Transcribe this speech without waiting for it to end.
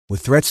With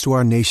threats to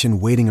our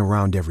nation waiting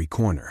around every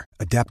corner,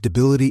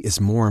 adaptability is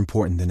more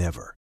important than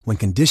ever. When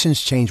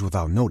conditions change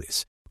without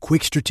notice,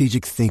 quick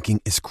strategic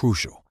thinking is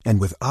crucial.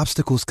 And with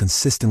obstacles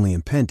consistently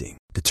impending,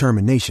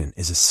 determination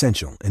is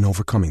essential in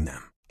overcoming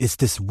them. It's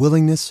this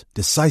willingness,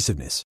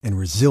 decisiveness, and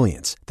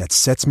resilience that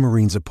sets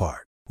Marines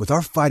apart. With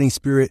our fighting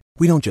spirit,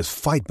 we don't just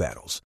fight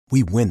battles,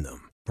 we win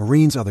them.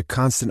 Marines are the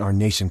constant our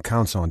nation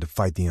counts on to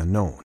fight the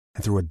unknown.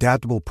 And through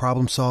adaptable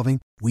problem solving,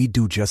 we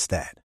do just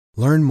that.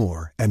 Learn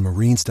more at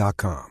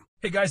marines.com.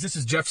 Hey guys, this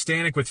is Jeff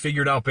Stanek with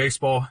Figured Out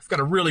Baseball. I've got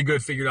a really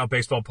good Figured Out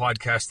Baseball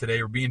podcast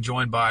today. We're being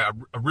joined by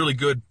a really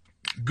good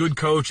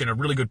coach and a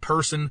really good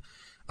person.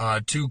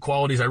 Two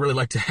qualities I really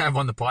like to have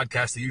on the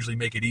podcast that usually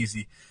make it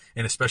easy,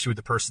 and especially with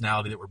the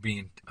personality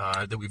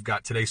that we've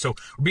got today. So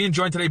we're being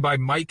joined today by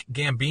Mike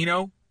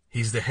Gambino.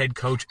 He's the head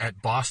coach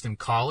at Boston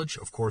College,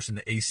 of course, in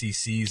the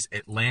ACC's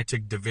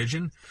Atlantic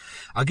Division.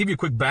 I'll give you a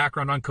quick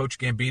background on Coach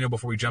Gambino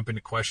before we jump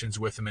into questions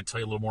with him and tell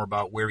you a little more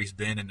about where he's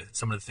been and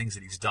some of the things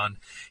that he's done.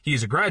 He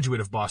is a graduate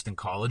of Boston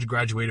College,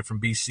 graduated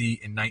from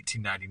BC in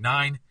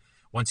 1999.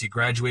 Once he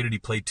graduated, he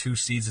played 2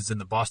 seasons in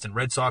the Boston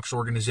Red Sox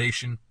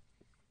organization.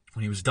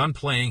 When he was done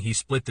playing, he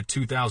split the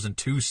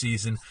 2002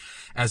 season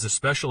as a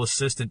special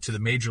assistant to the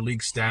major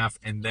league staff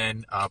and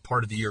then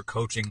part of the year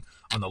coaching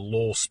on the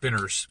Lowell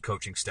Spinners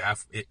coaching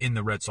staff in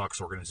the Red Sox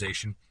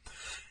organization.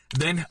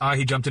 Then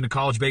he jumped into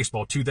college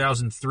baseball.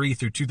 2003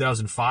 through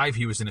 2005,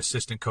 he was an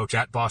assistant coach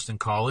at Boston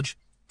College.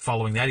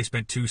 Following that, he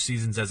spent 2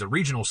 seasons as a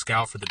regional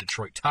scout for the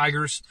Detroit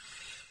Tigers.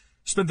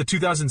 Spent the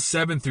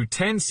 2007 through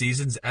 10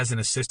 seasons as an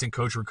assistant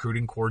coach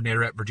recruiting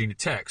coordinator at Virginia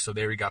Tech. So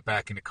there he got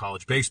back into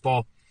college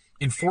baseball.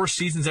 In 4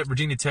 seasons at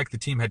Virginia Tech, the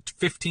team had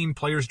 15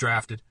 players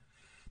drafted.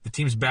 The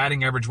team's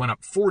batting average went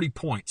up 40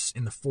 points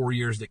in the 4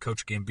 years that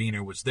Coach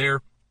Gambino was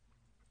there.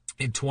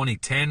 In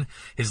 2010,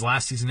 his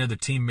last season there, the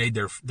team made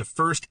the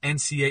first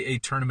NCAA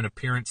tournament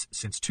appearance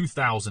since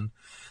 2000.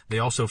 They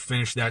also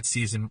finished that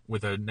season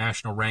with a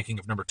national ranking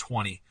of number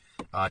 20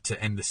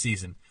 to end the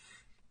season.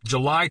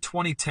 July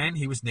 2010,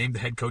 he was named the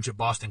head coach at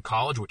Boston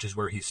College, which is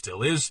where he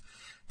still is.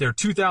 Their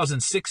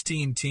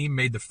 2016 team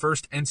made the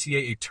first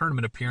NCAA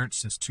tournament appearance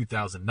since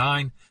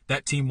 2009.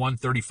 That team won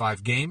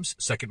 35 games,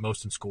 second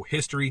most in school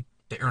history.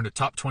 They earned a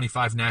top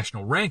 25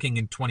 national ranking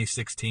in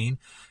 2016.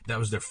 That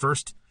was their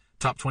first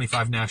top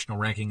 25 national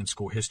ranking in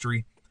school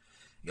history.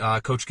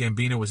 Coach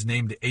Gambino was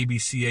named the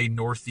ABCA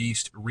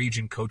Northeast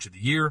Region Coach of the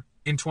Year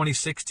in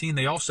 2016.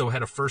 They also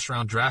had a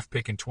first-round draft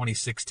pick in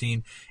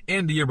 2016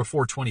 and the year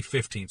before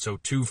 2015, so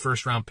 2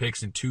 first-round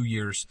picks in 2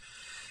 years.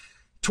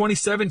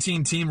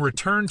 2017 team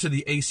returned to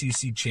the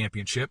ACC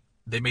Championship.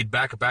 They made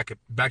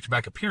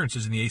back-to-back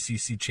appearances in the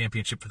ACC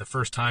Championship for the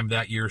first time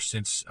that year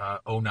since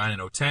 09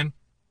 and 010.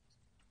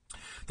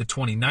 The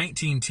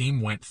 2019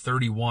 team went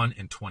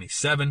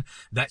 31-27.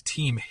 That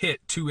team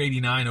hit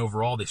 289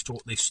 overall.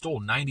 They stole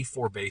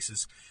 94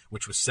 bases,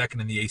 which was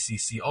second in the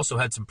ACC. Also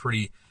had some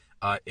pretty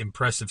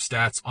impressive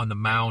stats on the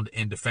mound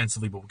and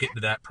defensively, but we'll get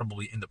into that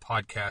probably in the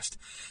podcast.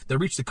 They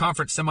reached the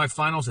conference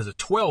semifinals as a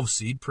 12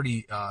 seed.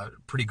 Pretty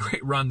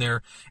great run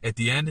there at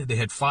the end. They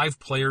had 5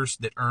 players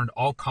that earned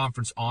all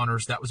conference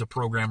honors. That was a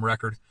program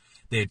record.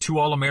 They had 2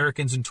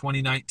 All-Americans in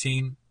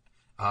 2019.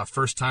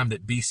 First time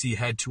that BC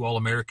had 2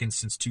 All-Americans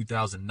since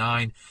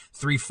 2009.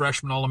 3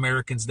 freshman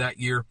All-Americans that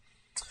year.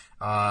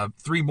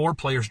 3 more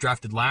players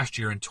drafted last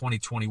year in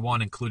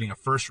 2021, including a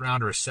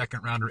first-rounder, a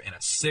second-rounder, and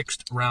a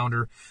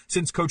sixth-rounder.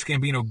 Since Coach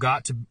Gambino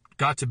got to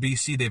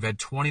BC, they've had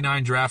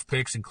 29 draft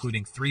picks,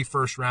 including 3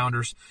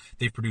 first-rounders.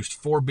 They've produced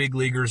 4 big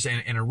leaguers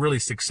and a really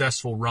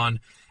successful run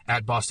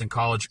at Boston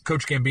College.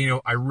 Coach Gambino,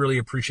 I really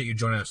appreciate you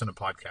joining us on the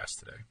podcast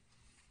today.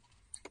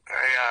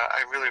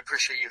 I really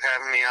appreciate you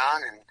having me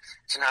on, and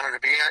it's an honor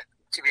to be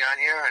on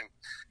here. And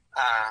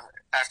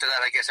after that,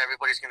 I guess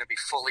everybody's going to be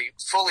fully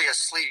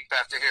asleep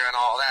after hearing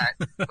all that.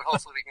 But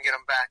hopefully, we can get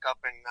them back up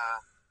and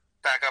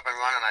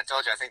running. I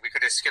told you, I think we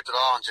could have skipped it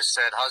all and just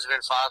said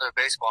husband, father,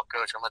 baseball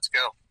coach, and let's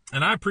go.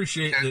 And I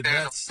appreciate that.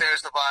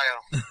 There's the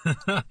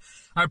bio.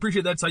 I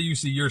appreciate that's how you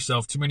see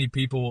yourself. Too many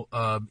people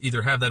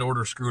either have that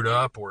order screwed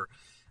up or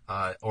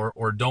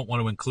don't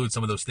want to include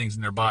some of those things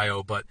in their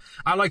bio. But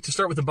I like to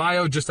start with the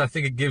bio. Just I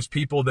think it gives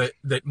people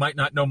that might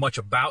not know much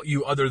about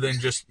you other than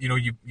just,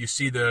 you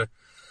see the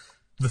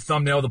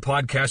thumbnail of the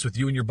podcast with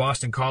you in your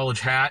Boston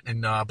College hat.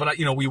 And, but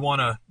we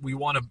want to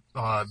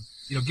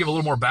give a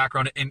little more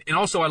background. And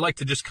also I like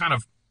to just kind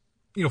of,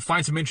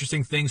 find some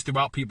interesting things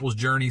throughout people's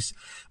journeys,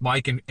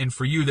 Mike. And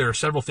for you, there are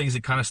several things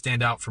that kind of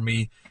stand out for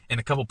me and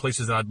a couple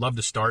places that I'd love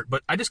to start.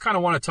 But I just kind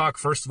of want to talk,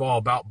 first of all,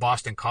 about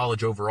Boston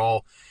College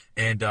overall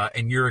and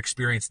your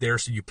experience there.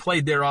 So you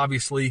played there,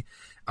 obviously.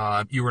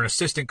 You were an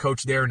assistant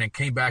coach there and then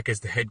came back as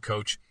the head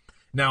coach.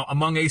 Now,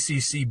 among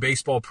ACC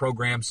baseball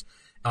programs,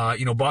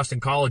 Boston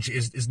College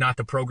is not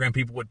the program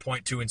people would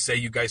point to and say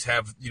you guys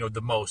have,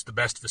 the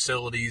best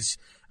facilities,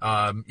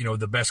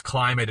 the best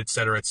climate, et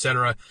cetera, et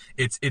cetera.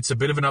 It's a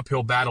bit of an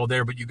uphill battle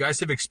there, but you guys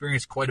have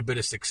experienced quite a bit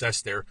of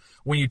success there.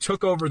 When you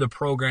took over the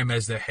program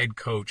as the head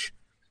coach,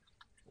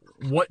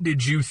 what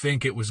did you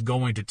think it was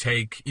going to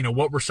take?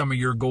 What were some of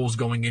your goals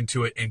going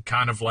into it, and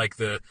kind of like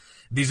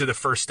these are the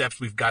first steps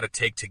we've got to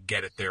take to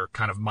get it there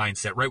kind of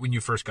mindset right when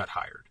you first got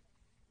hired?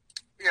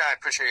 Yeah, I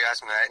appreciate you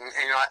asking that. And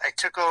I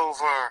took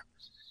over,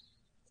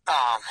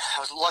 I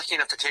was lucky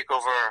enough to take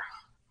over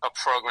a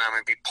program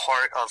and be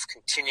part of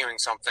continuing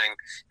something.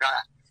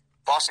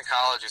 Boston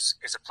College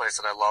is a place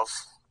that I love.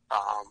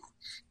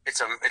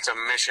 It's a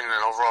mission,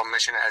 an overall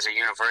mission as a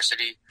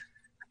university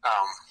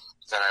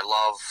that I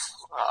love.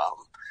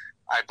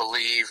 I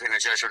believe in a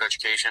Jesuit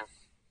education.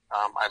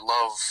 I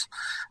love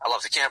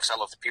the campus. I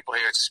love the people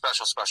here. It's a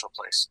special, special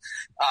place.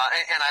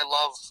 And I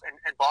love,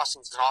 and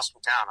Boston's an awesome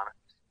town.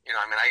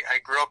 I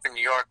grew up in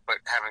New York, but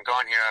having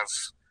gone here,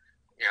 I've,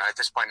 at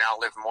this point now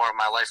lived more of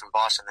my life in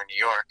Boston than New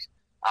York.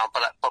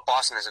 But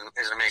Boston is an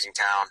amazing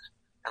town.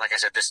 And like I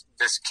said,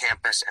 this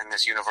campus and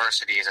this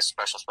university is a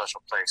special,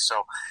 special place.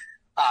 So,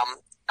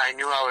 I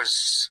knew I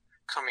was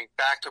coming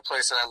back to a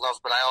place that I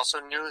loved, but I also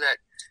knew that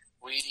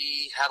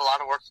we had a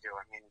lot of work to do.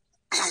 I mean,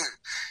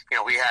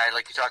 we had,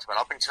 like you talked about,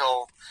 up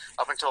until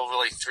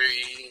really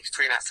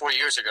 4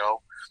 years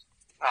ago,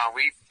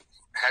 we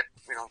had,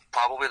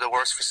 probably the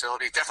worst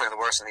facility, definitely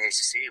the worst in the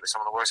ACC, but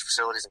some of the worst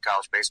facilities in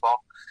college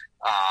baseball.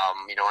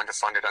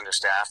 Underfunded,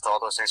 understaffed, all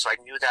those things. So I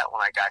knew that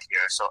when I got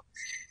here. So,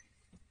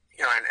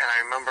 and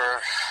I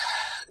remember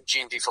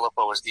Gene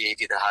DiFilippo was the AD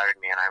that hired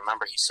me, and I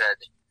remember he said,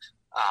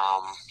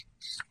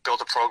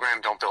 build a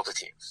program, don't build a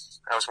team.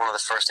 That was one of the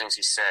first things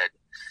he said.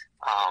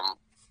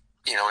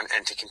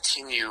 And to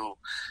continue,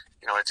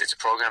 it's a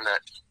program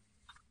that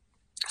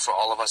for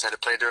all of us that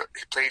had played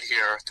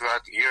here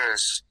throughout the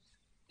years,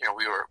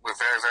 we're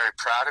very, very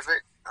proud of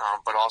it,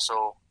 but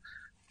also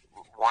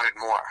wanted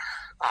more.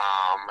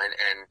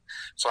 And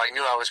so I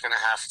knew I was going to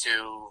have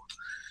to,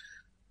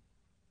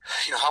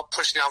 help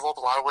push the envelope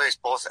a lot of ways,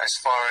 both as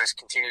far as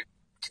continue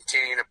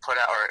to put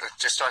out, or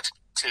just start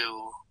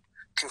to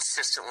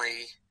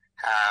consistently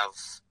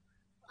have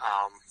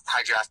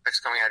high draft picks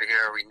coming out of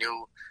here. We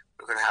knew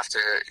we were going to have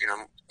to,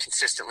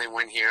 consistently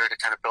win here to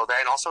kind of build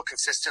that, and also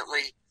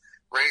consistently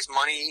raise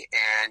money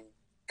and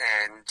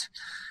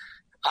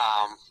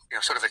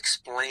sort of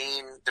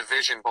explain the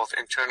vision both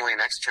internally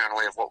and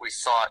externally of what we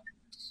thought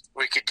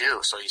we could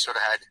do. So you sort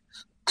of had,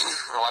 in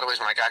a lot of ways,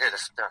 when I got here,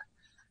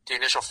 the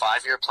initial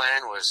 5-year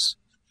plan was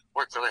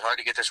work really hard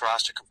to get this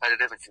roster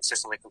competitive and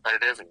consistently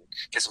competitive, and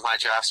get some high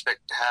draft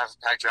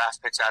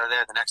picks out of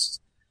there. The next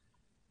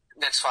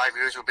 5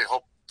 years would be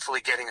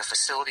hopefully getting a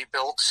facility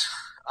built.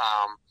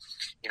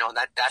 And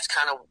that's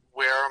kind of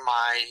where a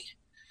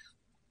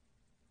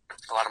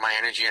lot of my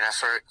energy and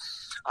effort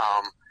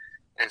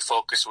and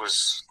focus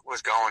was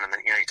going. And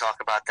then, you talk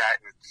about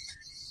that, and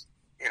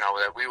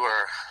that we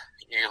were,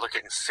 you look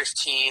at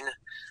 15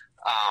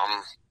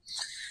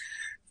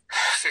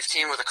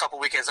 with a couple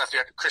weekends left. We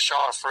had Chris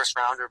Shaw, our first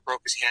rounder,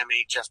 broke his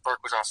hamate. Jeff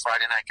Burke was our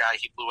Friday night guy.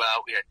 He blew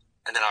out.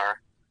 And then our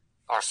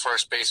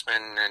first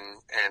baseman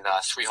and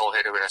 3-hole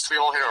hitter. We had a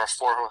 3-hole hitter or a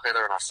 4-hole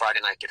hitter, and our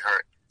Friday night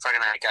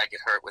guy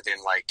get hurt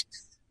within like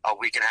a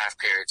week and a half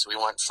period. So we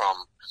went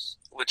from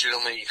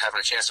legitimately having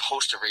a chance to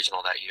host a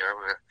regional that year.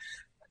 We were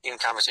in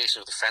conversations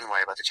with the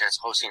Fenway about the chance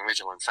of hosting a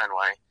regional in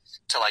Fenway,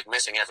 to like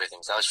missing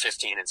everything. So I was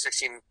 15, and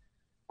 16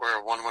 we're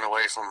one win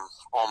away from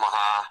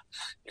Omaha.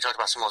 You talked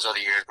about some of those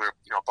other years. We were,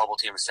 a bubble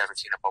team in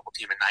 17, a bubble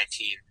team in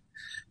 19.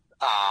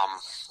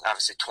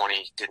 Obviously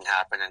 20 didn't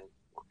happen, and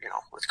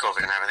with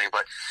COVID and everything.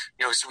 But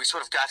so we sort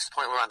of got to the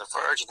point where we were on the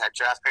verge and had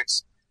draft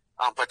picks.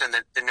 But then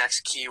the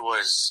next key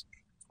was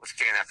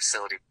getting that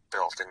facility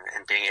built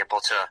and being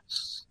able to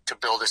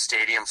build a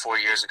stadium 4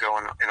 years ago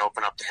and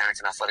open up the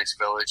Harrington Athletics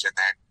Village, and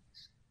then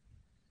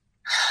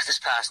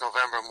this past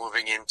November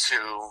moving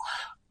into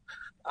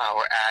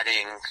or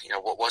adding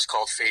what was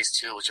called Phase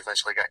 2, which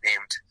eventually got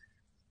named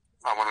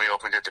when we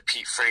opened it, the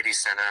Pete Frady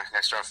Center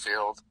next to our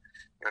field.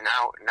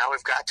 Now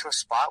we've got to a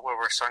spot where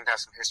we're starting to have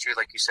some history,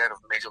 like you said, of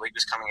major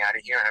leaguers coming out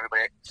of here, and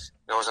everybody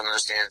knows and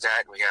understands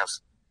that. We have,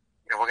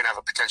 we're going to have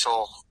a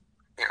potential,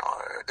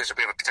 there's a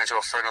bit of a potential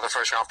for another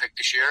first-round pick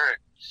this year,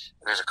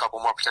 and there's a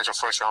couple more potential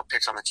first-round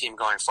picks on the team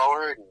going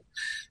forward. And,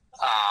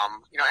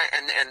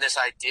 and this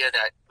idea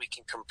that we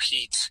can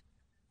compete,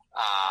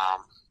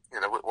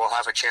 we'll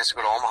have a chance to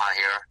go to Omaha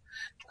here,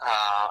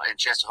 and a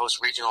chance to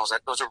host regionals.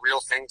 Those are real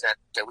things that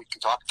we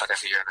can talk about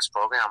every year in this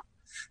program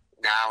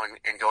now and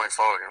going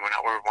forward. And we're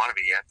not where we want to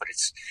be yet, but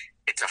it's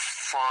a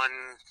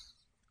fun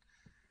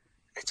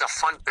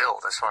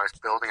build as far as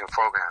building a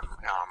program.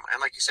 And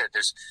like you said,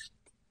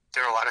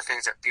 there are a lot of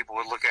things that people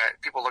would look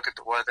at. People look at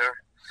the weather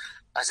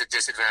as a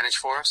disadvantage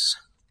for us,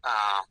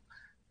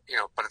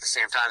 but at the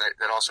same time,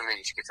 that also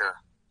means you get to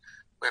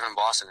live in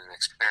Boston and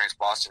experience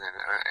Boston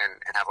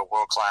and have a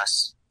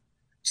world-class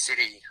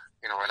city,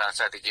 right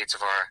outside the gates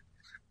of our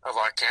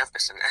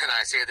campus. And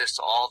I say this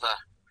to all the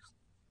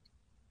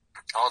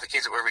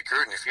kids that we're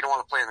recruiting: if you don't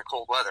want to play in the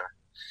cold weather,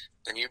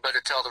 then you better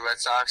tell the Red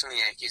Sox and the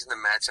Yankees and the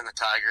Mets and the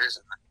Tigers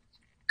and the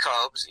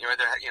Cubs. You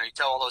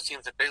tell all those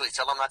teams at big league,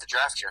 tell them not to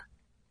draft you,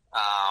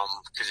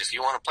 because if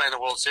you want to play in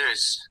the World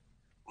Series,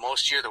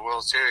 most year the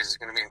World Series is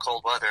going to be in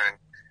cold weather, and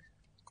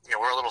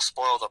we're a little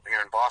spoiled up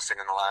here in Boston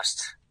in the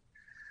last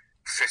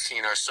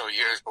 15 or so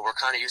years, but we're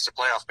kind of used to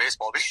playoff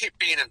baseball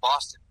being in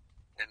Boston,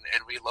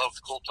 and we love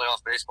cold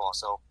playoff baseball.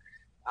 So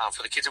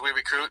for the kids that we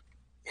recruit,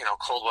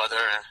 cold weather.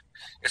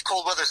 If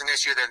cold weather's an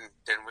issue, then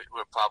they're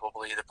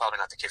probably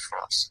not the kid for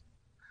us.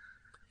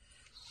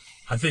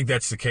 I think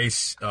that's the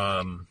case.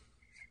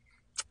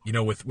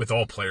 With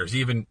all players,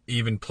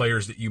 even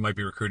players that you might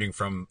be recruiting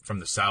from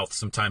the South,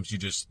 sometimes you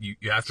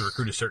have to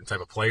recruit a certain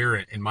type of player.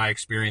 And in my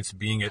experience,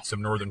 being at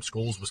some northern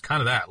schools was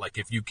kind of that. Like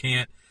if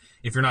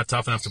you're not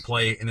tough enough to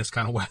play in this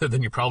kind of weather,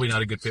 then you're probably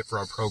not a good fit for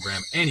our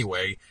program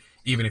anyway.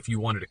 Even if you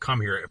wanted to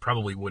come here, it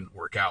probably wouldn't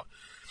work out.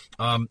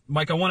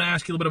 Mike, I want to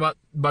ask you a little bit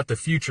about the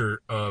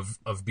future of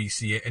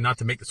BC, and not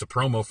to make this a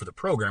promo for the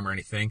program or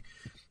anything,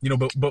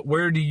 but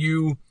where do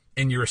you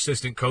and your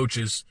assistant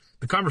coaches,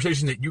 the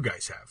conversation that you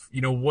guys have,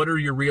 what are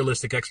your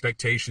realistic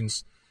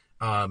expectations,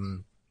 for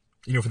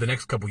the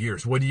next couple of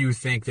years? What do you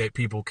think that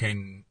people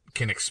can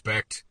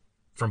expect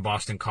from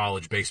Boston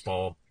College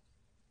baseball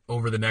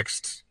over the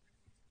next,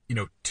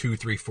 2,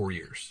 3, 4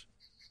 years?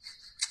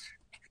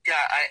 Yeah,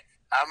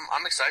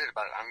 I'm excited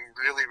about it. I'm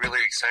really,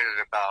 really excited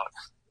about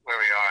where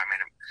we are. I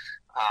mean,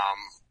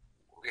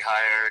 we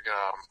hired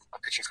a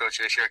pitching coach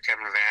this year,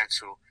 Kevin Vance,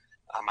 who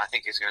I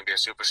think is going to be a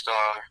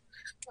superstar,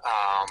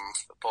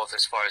 both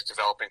as far as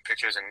developing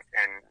pitchers and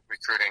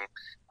recruiting.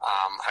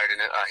 Hired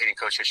a hitting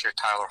coach this year,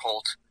 Tyler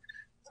Holt,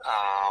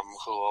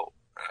 who,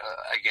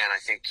 again,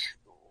 I think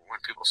when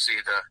people see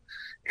the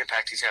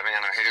impact he's having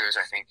on our hitters,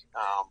 I think,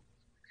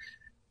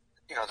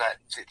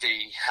 that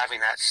having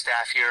that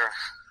staff here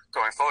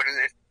going forward, and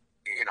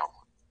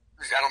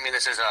I don't mean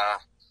this as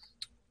a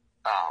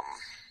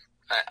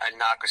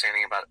knock or say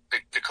anything about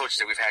the coaches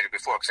that we've had here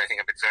before, because I think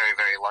I've been very,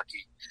 very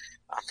lucky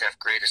to have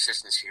great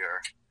assistants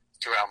here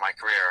throughout my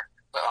career.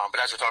 But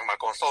as we're talking about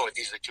going forward,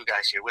 these are the two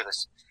guys here with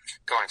us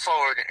going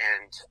forward.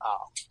 And,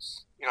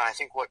 I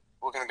think what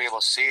we're going to be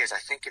able to see is I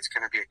think it's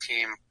going to be a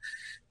team,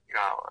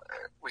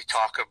 we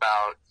talk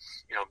about,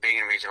 being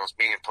in regionals,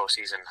 being in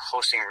postseason,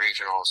 hosting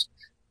regionals,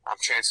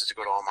 chances to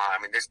go to Omaha.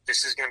 I mean,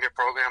 this is going to be a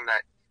program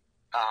that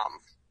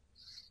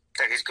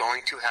is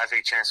going to have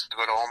a chance to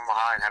go to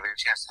Omaha and having a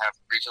chance to have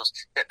regionals.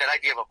 That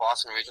idea of a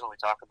Boston regional we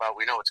talk about,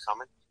 we know it's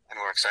coming and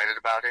we're excited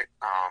about it.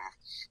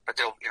 But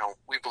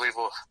we believe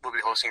we'll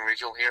be hosting a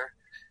regional here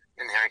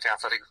in the Harrington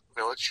Athletic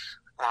Village.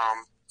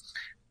 I'm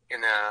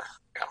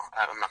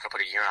not going to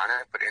put a year on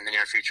it, but in the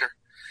near future.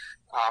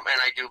 And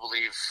I do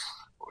believe,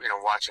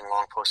 watching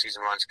long postseason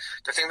runs.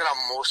 The thing that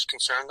I'm most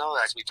concerned, though,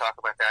 as we talk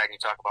about that and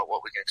you talk about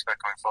what we can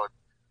expect going forward,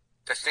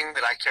 the thing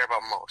that I care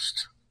about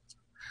most,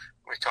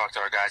 we talk to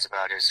our guys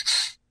about, is,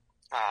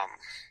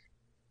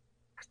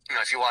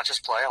 if you watch us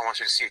play, I want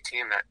you to see a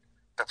team that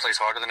plays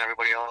harder than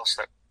everybody else,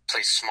 that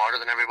plays smarter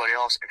than everybody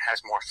else, and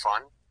has more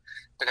fun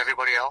than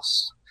everybody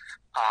else.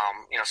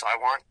 So I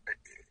want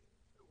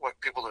what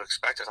people to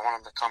expect is I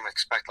want them to come and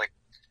expect, like,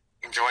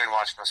 enjoying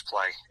watching us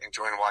play,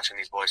 enjoying watching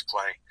these boys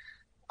play,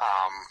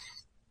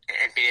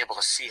 and be able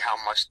to see how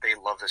much they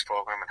love this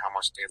program and how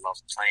much they love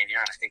playing here.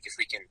 And I think if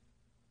we can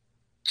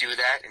do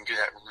that and do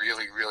that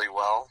really, really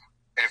well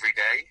every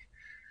day,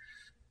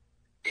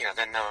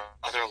 then the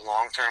other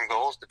long-term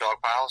goals, the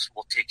dog piles,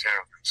 will take care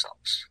of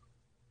themselves.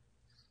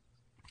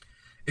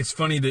 It's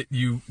funny that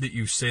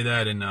you say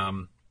that,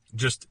 and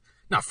just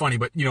not funny,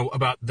 but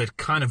about the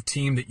kind of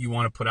team that you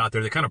want to put out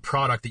there, the kind of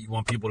product that you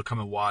want people to come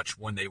and watch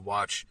when they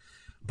watch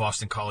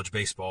Boston College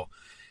baseball.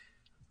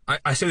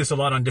 I say this a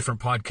lot on different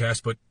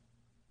podcasts, but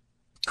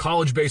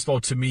college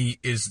baseball to me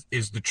is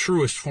the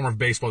truest form of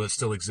baseball that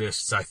still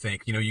exists. I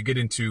think you get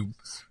into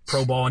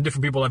pro ball, and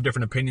different people have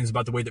different opinions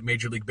about the way that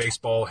Major League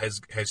Baseball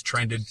has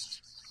trended,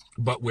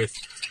 but with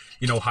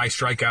high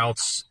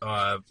strikeouts,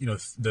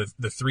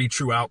 the three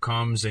true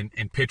outcomes,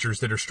 and pitchers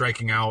that are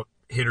striking out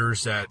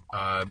hitters at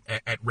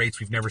rates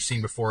we've never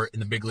seen before in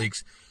the big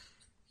leagues.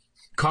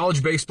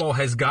 College baseball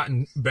has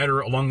gotten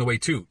better along the way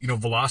too.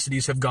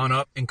 Velocities have gone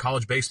up in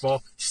college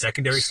baseball.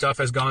 Secondary stuff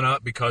has gone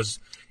up because,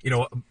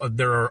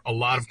 there are a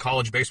lot of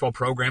college baseball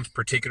programs,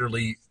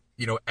 particularly,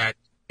 at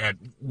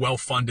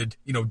well-funded,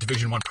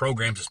 Division I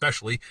programs,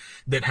 especially,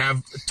 that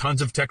have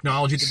tons of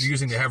technology that they're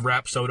using. They have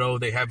Rapsodo,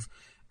 they have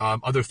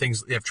other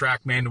things, they have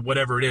TrackMan,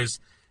 whatever it is,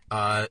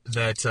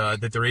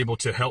 that they're able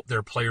to help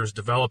their players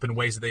develop in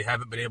ways that they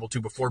haven't been able to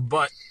before.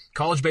 But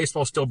college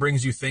baseball still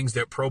brings you things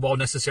that pro ball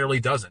necessarily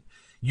doesn't.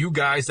 You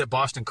guys at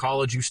Boston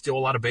College, you steal a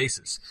lot of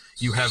bases.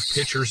 You have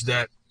pitchers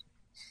that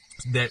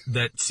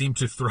seem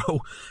to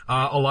throw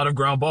a lot of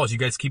ground balls. You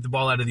guys keep the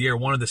ball out of the air.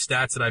 One of the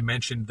stats that I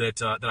mentioned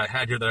that I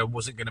had here that I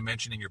wasn't going to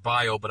mention in your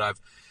bio, but I've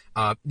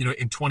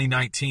in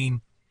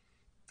 2019,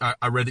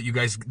 I read that you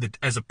guys,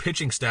 as a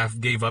pitching staff,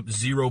 gave up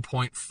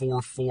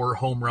 0.44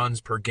 home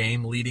runs per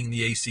game, leading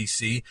the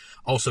ACC.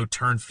 Also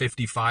turned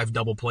 55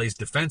 double plays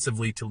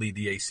defensively to lead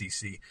the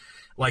ACC.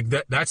 Like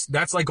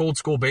that's like old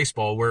school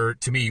baseball, where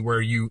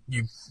you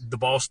keep the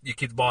ball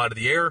out of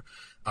the air.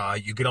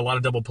 You get a lot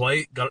of double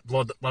play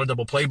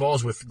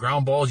balls with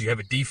ground balls. You have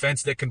a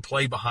defense that can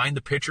play behind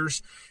the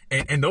pitchers,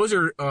 and those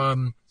are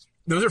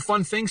those are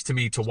fun things to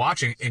me to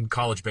watch in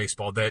college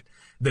baseball, that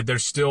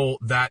there's still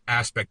that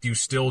aspect. You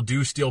still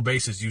do steal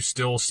bases. You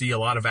still see a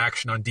lot of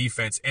action on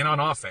defense and on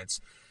offense.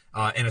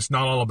 And it's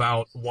not all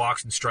about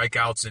walks and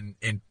strikeouts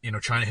and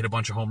trying to hit a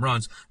bunch of home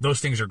runs. Those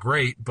things are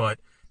great, but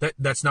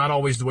that's not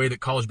always the way that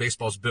college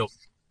baseball is built.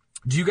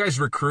 Do you guys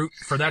recruit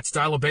for that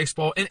style of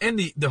baseball and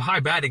the high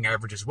batting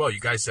average as well? You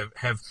guys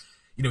have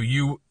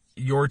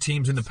your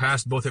teams in the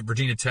past, both at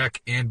Virginia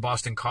Tech and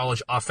Boston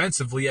College,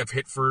 offensively have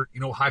hit for,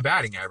 high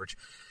batting average.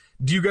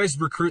 Do you guys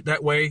recruit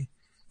that way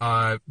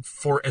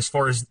for as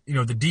far as,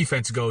 the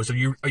defense goes? Are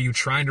you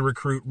trying to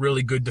recruit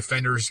really good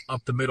defenders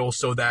up the middle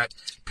so that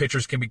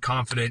pitchers can be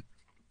confident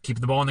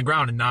keeping the ball on the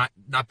ground and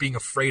not being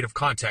afraid of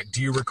contact?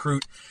 Do you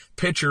recruit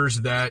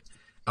pitchers that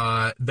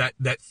are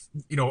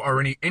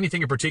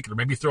anything in particular?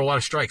 Maybe throw a lot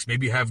of strikes,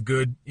 maybe have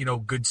good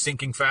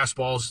sinking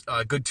fastballs,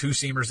 good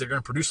two-seamers that are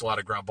going to produce a lot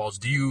of ground balls.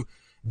 Do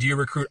you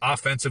recruit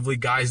offensively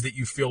guys that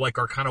you feel like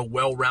are kind of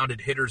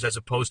well-rounded hitters as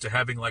opposed to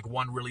having like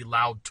one really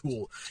loud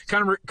tool?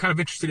 Kind of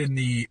interested in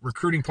the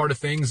recruiting part of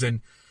things,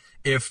 and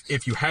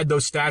if you had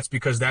those stats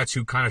because that's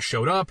who kind of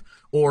showed up,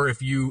 or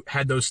if you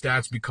had those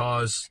stats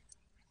because,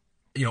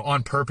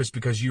 on purpose,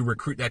 because you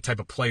recruit that type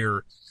of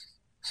player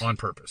on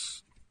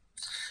purpose.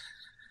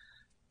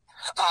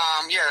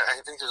 Yeah,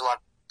 I think there's a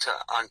lot to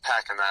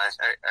unpack in that.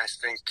 I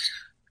think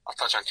I'll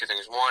touch on two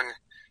things. One,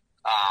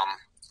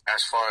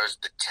 as far as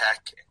the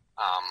tech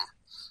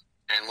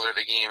and where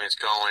the game is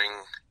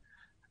going,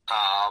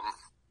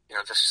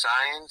 the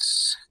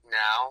science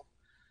now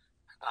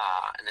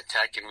and the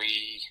tech, and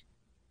we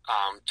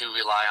do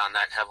rely on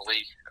that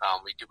heavily.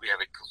 We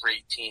have a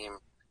great team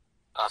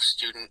of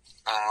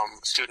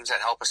students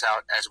that help us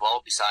out as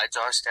well besides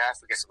our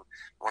staff. We get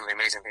one of the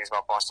amazing things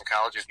about Boston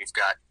College is we've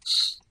got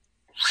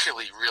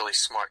really, really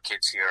smart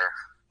kids here,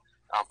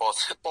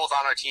 both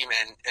on our team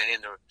and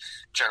in the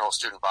general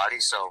student body.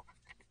 So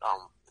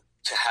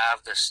to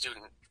have the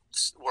student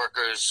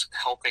workers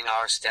helping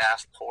our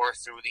staff pour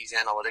through these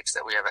analytics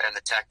that we have and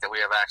the tech that we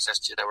have access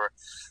to, that we're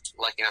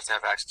lucky enough to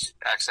have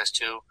access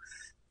to,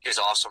 is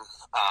awesome.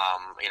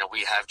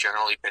 We have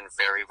generally been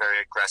very,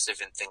 very aggressive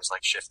in things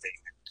like shifting,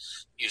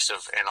 use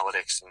of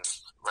analytics, and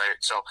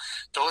right. So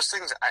those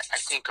things I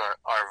think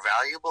are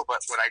valuable,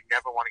 but what I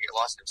never want to get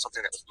lost in, something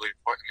that was really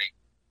important to me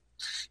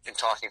in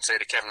talking, say,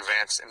 to Kevin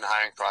Vance in the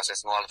hiring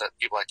process, and a lot of the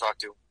people I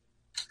talked to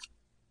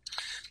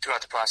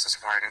throughout the process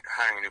of hiring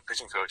a new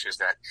pitching coach, is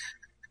that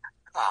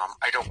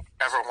I don't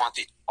ever want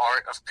the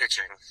art of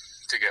pitching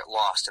to get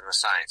lost in the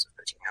science of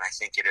pitching, and I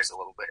think it is a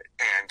little bit.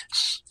 And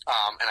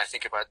I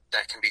think about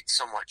that can be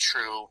somewhat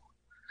true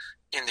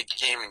in the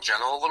game in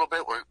general a little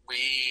bit, where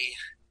we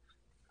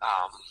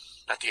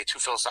not to get too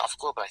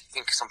philosophical, but I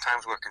think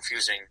sometimes we're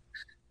confusing.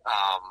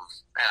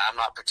 And I'm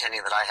not pretending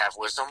that I have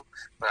wisdom,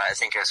 but I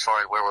think as far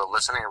as where we're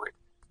listening,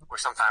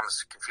 we're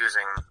sometimes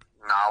confusing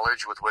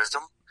knowledge with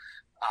wisdom,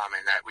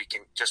 and that we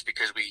can, just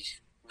because we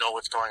know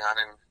what's going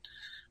on in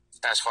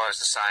as far as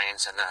the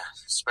science and the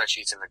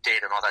spreadsheets and the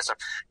data and all that stuff,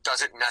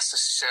 doesn't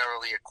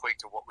necessarily equate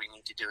to what we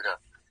need to do to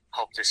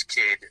help this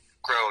kid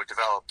grow,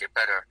 develop, get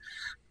better.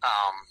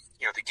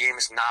 The game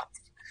is not,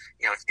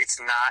 it's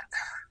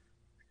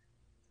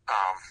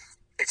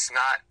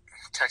not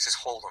Texas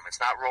Hold'em. It's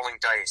not rolling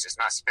dice. It's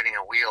not spinning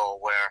a wheel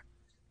where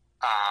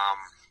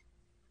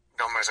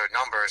numbers are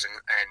numbers, and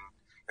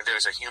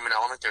there's a human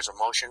element, there's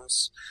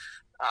emotions,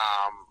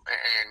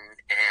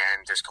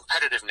 and there's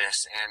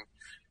competitiveness, and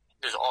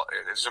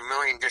there's a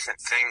million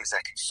different things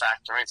that can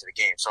factor into the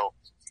game. So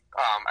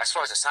as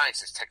far as the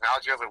science and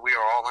technology of it, we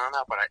are all in on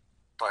that,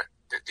 but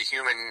the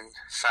human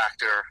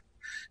factor,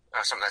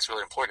 something that's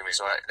really important to me.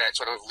 So that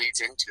sort of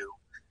leads into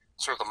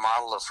sort of the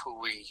model of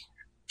who we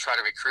try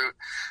to recruit.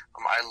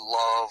 I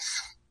love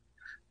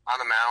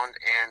on the mound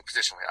and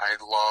positionally. I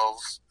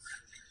love,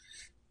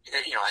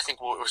 I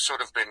think what we've sort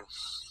of been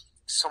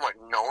somewhat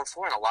known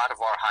for, and a lot of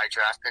our high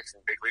draft picks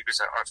and big leaguers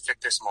that are fit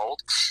this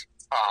mold,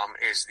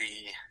 is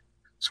the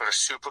sort of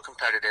super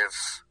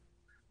competitive,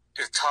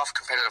 tough,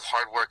 competitive,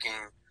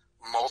 hardworking,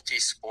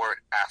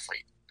 multi-sport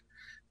athlete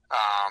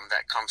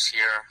that comes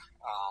here.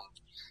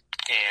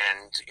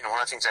 And,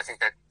 one of the things I think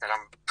that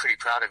I'm pretty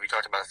proud of, we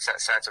talked about the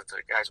stats of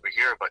the guys we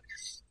hear, but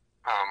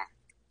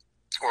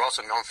we're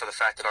also known for the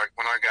fact that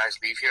when our guys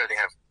leave here, they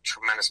have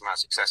tremendous amount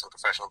of success in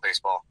professional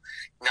baseball.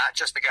 Not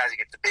just the guys that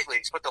get the big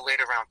leagues, but the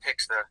later round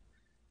picks, the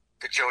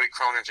Joey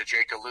Cronins or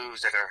Jake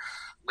Alous that are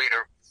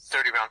later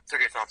 30th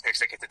round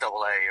picks that get to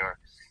AA, or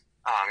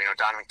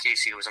Donovan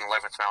Casey, who was an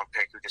 11th round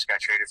pick who just got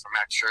traded for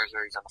Max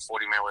Scherzer. He's on the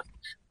 40-man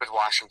with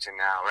Washington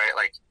now, right?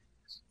 Like,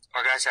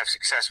 our guys have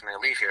success when they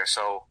leave here.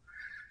 So,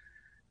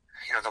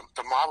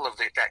 the model of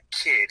that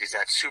kid is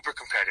that super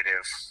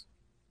competitive,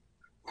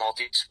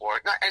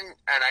 multi-sport. Not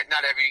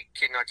every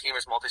kid in our team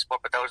is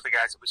multi-sport, but those are the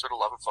guys that we sort of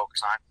love and focus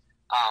on.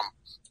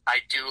 I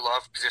do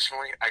love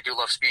positionally. I do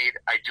love speed.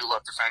 I do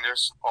love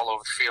defenders all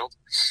over the field.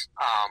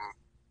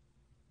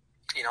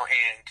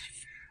 And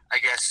I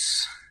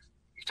guess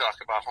you talk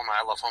about home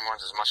run. I love home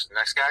runs as much as the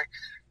next guy.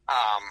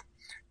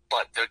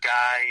 But the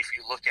guy, if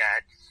you look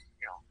at,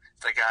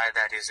 the guy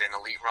that is an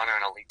elite runner,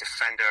 an elite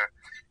defender,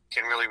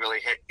 can really, really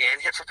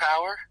hit for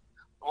power,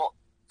 well,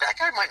 that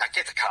guy might not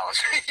get to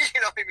college. You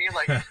know what I mean?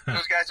 Like,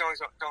 those guys don't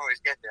always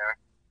get there.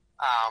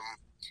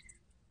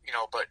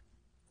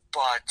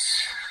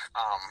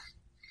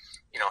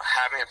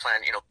 Having a plan,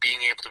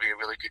 being able to be a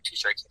really good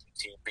two-strike hitting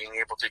team, being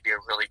able to be a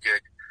really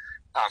good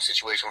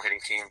situational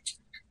hitting team,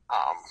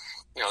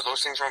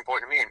 those things are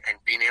important to me. And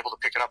being able to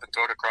pick it up and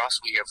throw it across,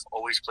 we have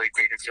always played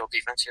great infield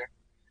defense here.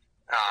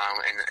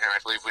 And I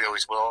believe we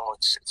always will.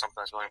 It's something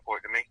that's really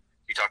important to me.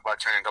 You talk about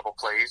turning double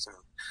plays and,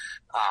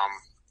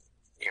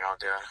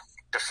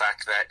 the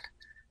fact that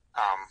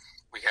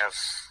we have,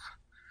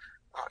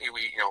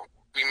 we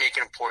make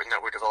it important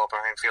that we're developing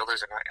our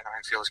infielders and our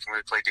infielders can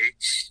really play D.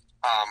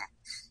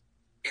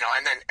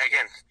 And then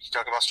again, you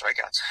talk about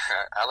strikeouts.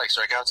 I like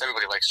strikeouts.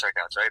 Everybody likes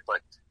strikeouts, right?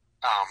 But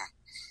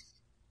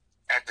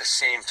at the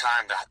same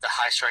time, the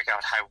high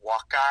strikeout, high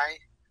walk guy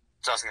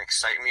doesn't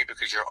excite me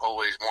because you're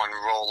always one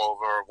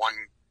rollover,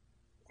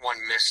 one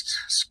missed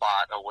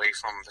spot away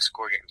from the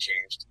score getting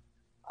changed.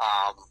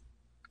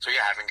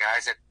 Having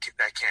guys that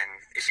can,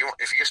 if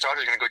your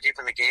starter is going to go deep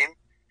in the game,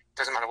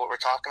 doesn't matter what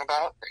we're talking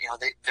about,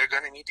 they're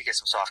going to need to get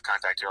some soft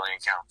contact early in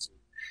counts.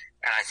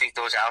 And I think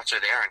those outs are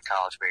there in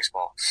college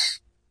baseball.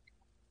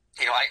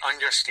 I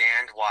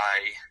understand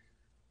why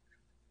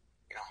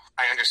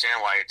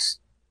it's,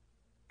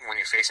 when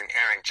you're facing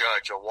Aaron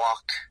Judge, a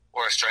walk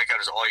or a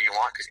strikeout is all you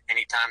want, because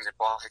anytime the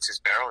ball hits his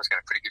barrel, it's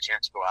got a pretty good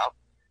chance to go out,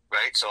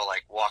 right? So,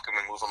 like, walk him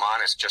and move him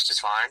on is just as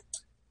fine.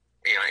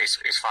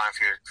 It's fine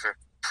for your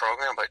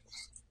program, but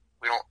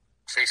we don't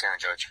face Aaron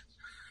Judge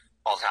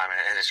all the time.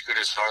 And as good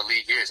as our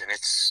league is, and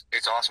it's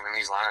awesome, and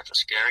these lineups are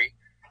scary.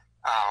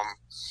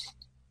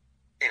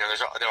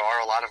 There are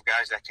a lot of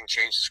guys that can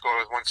change the score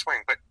with one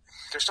swing, but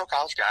they're still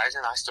college guys,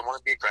 and I still want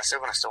to be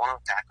aggressive, and I still want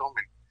to attack them.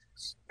 And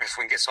if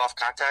we can get soft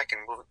contact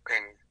and move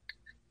and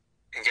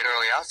get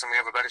early outs, then we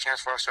have a better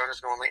chance for our starters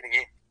going late in the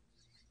game.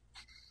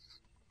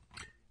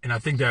 And I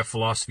think that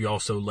philosophy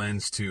also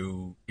lends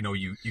to,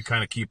 you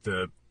kind of keep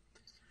the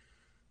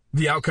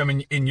outcome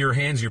in your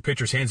hands, your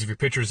pitcher's hands. If your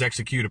pitchers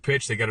execute a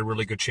pitch, they got a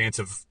really good chance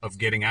of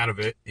getting out of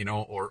it,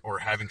 or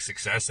having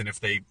success. And if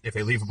they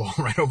leave a ball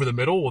right over the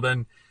middle, well,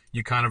 then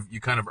you kind of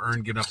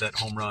earn giving up that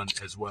home run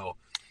as well,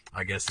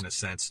 I guess, in a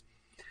sense.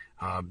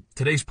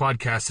 Today's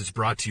podcast is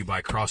brought to you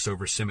by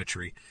Crossover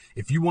Symmetry.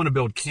 If you want to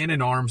build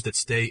cannon arms that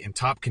stay in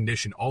top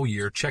condition all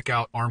year, check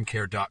out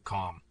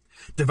armcare.com.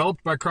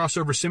 Developed by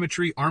Crossover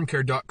Symmetry,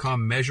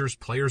 armcare.com measures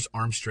players'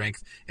 arm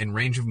strength and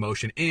range of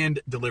motion and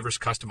delivers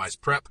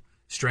customized prep,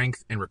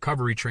 strength, and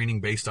recovery training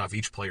based off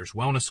each player's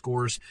wellness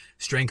scores,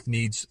 strength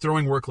needs,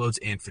 throwing workloads,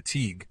 and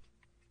fatigue.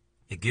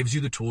 It gives you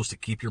the tools to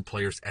keep your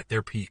players at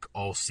their peak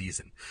all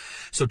season.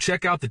 So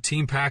check out the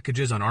team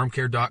packages on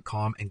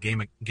armcare.com and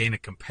gain a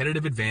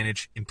competitive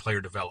advantage in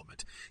player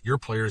development. Your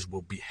players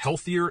will be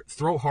healthier,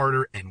 throw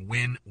harder, and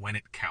win when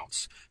it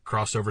counts.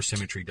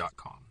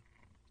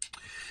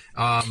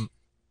 CrossoverSymmetry.com.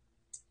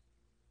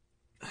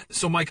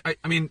 So Mike, I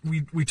mean,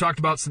 we talked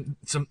about some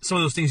of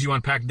those things you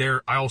unpacked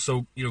there. I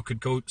also, could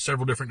go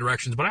several different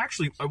directions, but I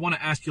want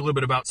to ask you a little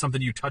bit about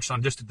something you touched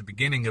on just at the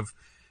beginning of,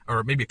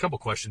 or maybe a couple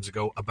questions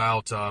ago,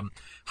 about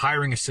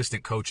hiring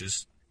assistant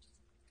coaches,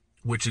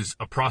 which is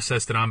a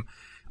process that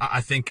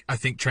I think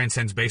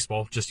transcends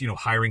baseball. Just,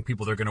 hiring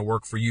people that are going to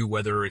work for you,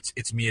 whether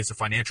it's me as a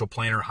financial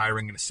planner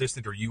hiring an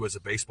assistant or you as a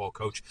baseball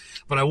coach.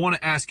 But I want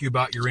to ask you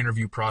about your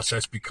interview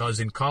process,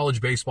 because in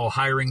college baseball,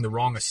 hiring the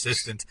wrong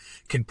assistant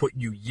can put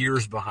you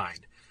years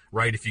behind,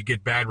 right? If you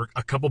get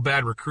a couple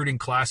bad recruiting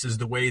classes,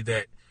 the way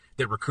that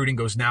recruiting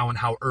goes now and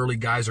how early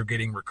guys are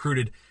getting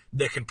recruited,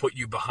 that can put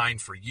you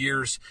behind for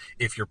years.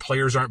 If your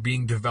players aren't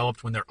being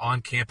developed when they're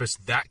on campus,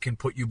 that can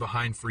put you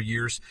behind for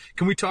years.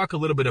 Can we talk a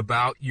little bit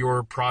about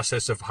your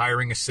process of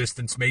hiring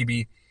assistants?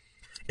 Maybe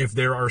if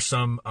there are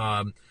some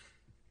of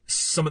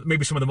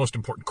the most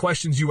important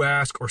questions you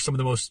ask, or some of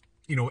the most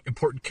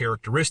important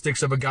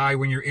characteristics of a guy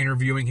when you're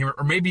interviewing him,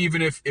 or maybe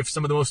even if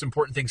some of the most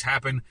important things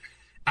happen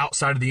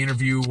outside of the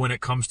interview when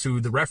it comes to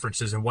the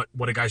references and what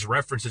a guy's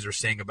references are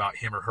saying about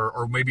him or her,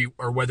 or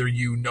whether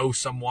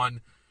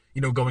someone,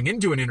 going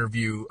into an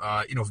interview,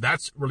 if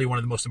that's really one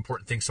of the most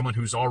important things, someone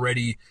who's you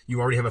already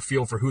have a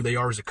feel for who they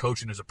are as a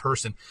coach and as a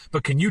person.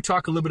 But can you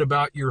talk a little bit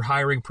about your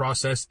hiring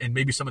process and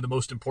maybe some of the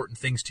most important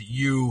things to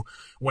you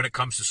when it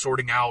comes to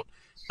sorting out?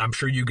 I'm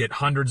sure you get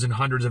hundreds and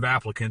hundreds of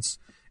applicants,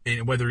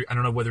 and I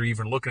don't know whether you're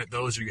even looking at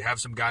those or you have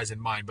some guys in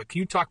mind, but can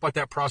you talk about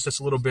that process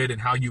a little bit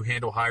and how you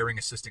handle hiring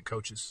assistant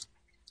coaches?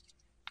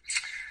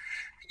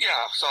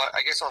 Yeah, so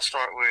I guess I'll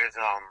start with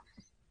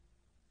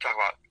talk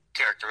about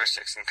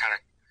characteristics and kind of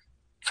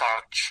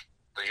talk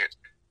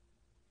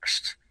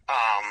first.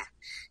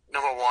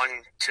 Number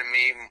one, to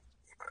me,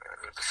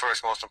 the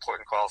first most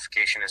important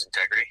qualification is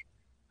integrity.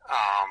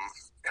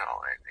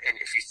 And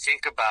if you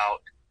think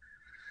about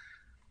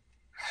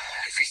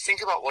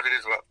what it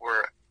is,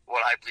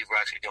 what I believe we're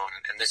actually doing,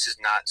 and this is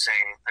not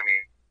saying,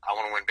 I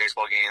want to win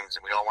baseball games,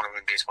 and we all want to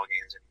win baseball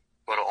games, and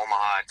go to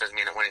Omaha. It doesn't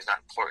mean that winning is not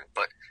important,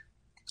 but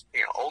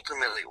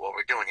ultimately what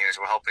we're doing here is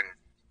we're helping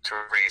to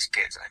raise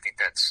kids. And I think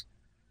that's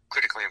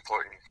critically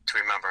important to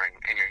remember, and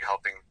you're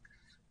helping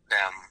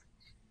them.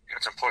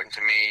 It's important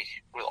to me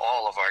with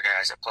all of our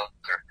guys that play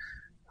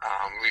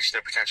reach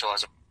their potential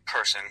as a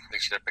person,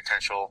 reach their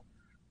potential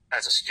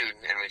as a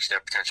student, and reach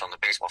their potential on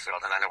the baseball field.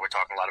 And I know we're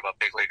talking a lot about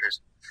big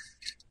leaguers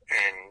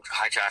and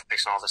high draft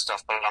picks and all this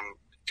stuff, but I'm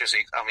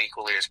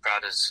equally as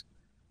proud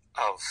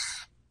of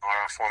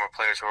our former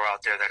players who are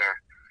out there that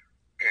are,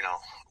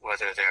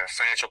 whether they're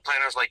financial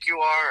planners like you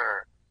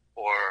are,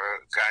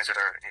 or guys that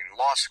are in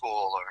law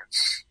school or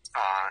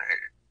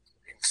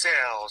in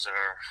sales,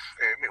 or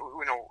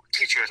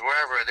teachers,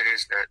 wherever it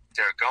is that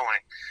they're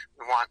going.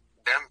 We want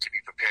them to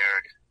be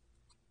prepared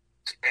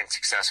and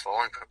successful,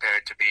 and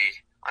prepared to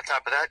be, on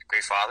top of that,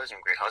 great fathers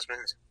and great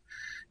husbands.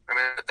 I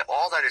mean,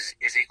 all that is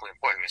equally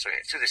important to me. So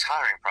through this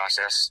hiring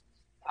process,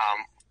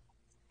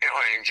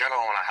 in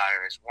general, when I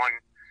hire, is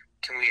one,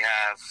 can we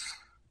have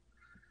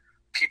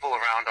people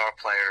around our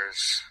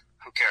players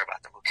who care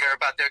about them, who care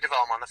about their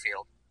development on the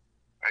field,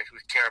 right? Who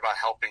care about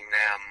helping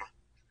them,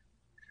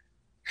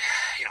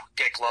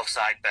 get glove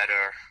side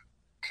better,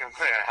 can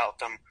they help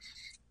them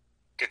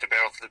get the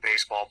barrel to the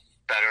baseball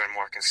better and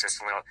more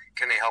consistently?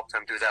 Can they help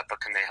them do that,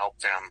 but can they help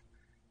them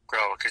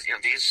grow? Because,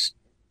 these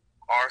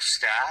our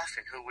staff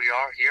and who we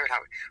are here, and how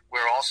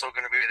we're also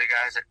going to be the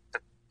guys that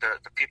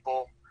the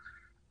people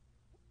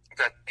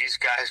that these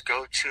guys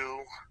go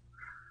to,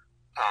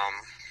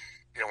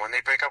 when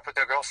they break up with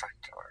their girlfriend,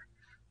 or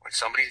when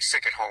somebody's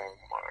sick at home,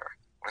 or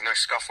when they're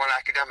scuffling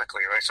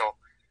academically, right? So,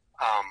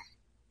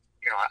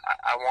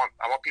 I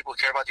want people to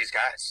care about these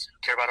guys,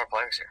 care about our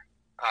players here,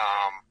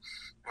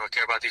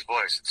 care about these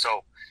boys.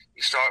 So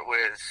you start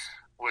with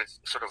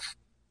sort of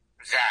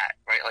that,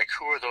 right? Like,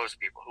 who are those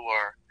people? Who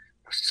are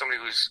somebody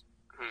who's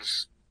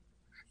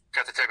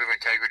got the type of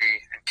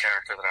integrity and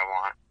character that I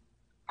want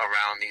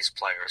around these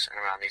players and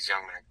around these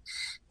young men,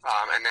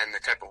 and then the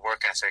type of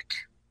work ethic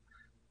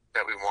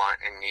that we want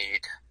and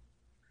need,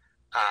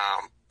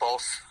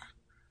 both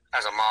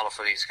as a model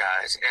for these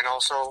guys, and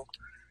also,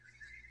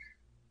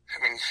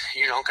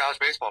 college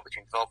baseball,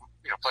 between player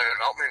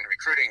development and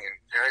recruiting, and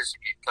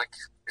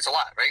it's a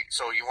lot, right?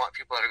 So you want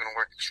people that are going to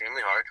work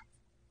extremely hard.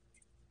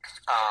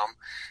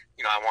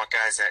 I want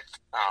guys that,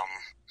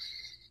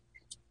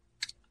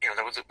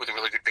 with a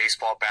really good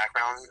baseball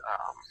background.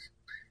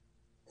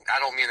 I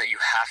don't mean that you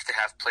have to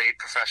have played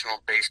professional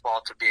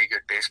baseball to be a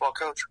good baseball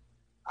coach,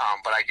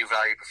 but I do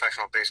value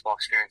professional baseball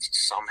experience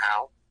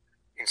somehow,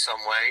 in some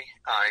way.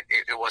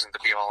 It wasn't the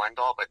be-all,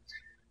 end-all, but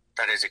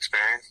that is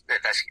experience.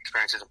 That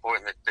experience is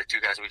important. The two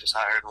guys we just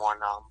hired,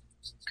 one, our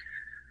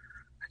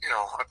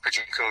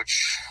pitching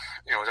coach,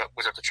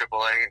 was up to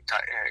AAA, and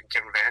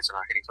Kevin Vance, and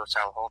our hitting coach,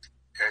 Tyler Holt,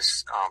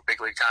 is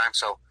big league time.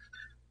 So,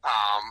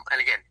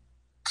 and again,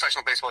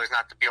 professional baseball is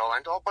not the be-all,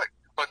 end-all, but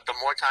the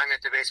more time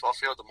at the baseball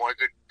field, the more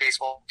good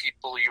baseball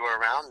people you are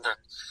around,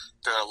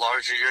 the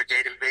larger your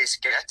database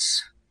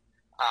gets,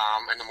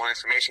 and the more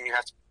information you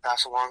have to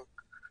pass along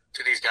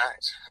to these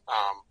guys.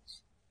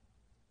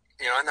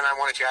 And then I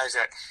wanted guys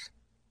that,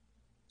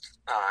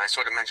 I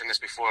sort of mentioned this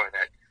before,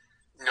 that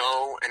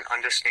know and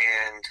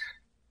understand,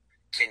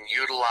 can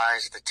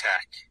utilize the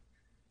tech,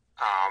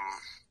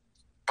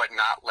 but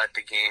not let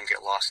the game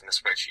get lost in the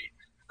spreadsheet,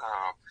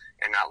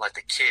 and not let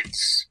the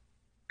kids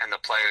and the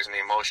players and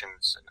the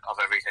emotions of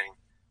everything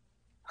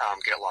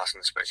get lost in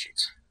the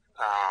spreadsheets.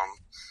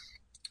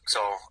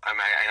 So I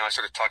know I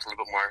sort of talked a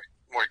little bit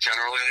more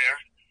generally there,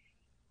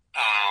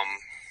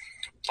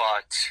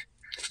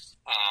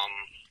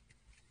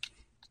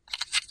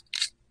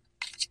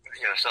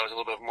 so it was a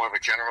little bit more of a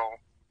general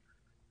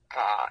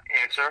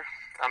answer.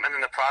 And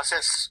then the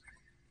process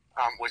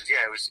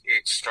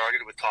it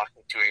started with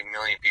talking to a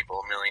million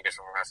people, a million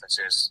different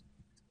references.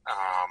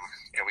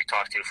 We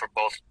talked to for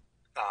both.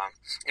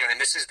 And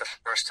this is the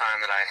first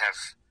time that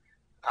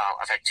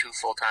I've had two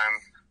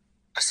full-time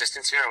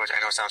assistants here, which I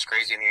know sounds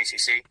crazy in the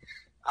ACC.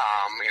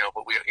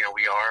 But we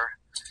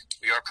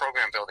are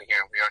program building here,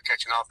 and we are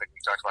catching up. And we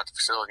talked about the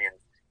facility, and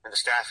the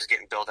staff is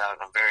getting built out.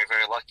 And I'm very,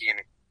 very lucky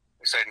and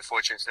excited and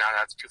fortunate now to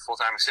have two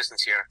full-time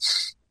assistants here.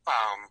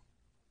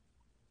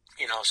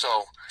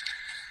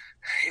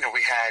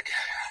 We had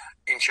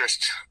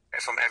interest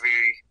from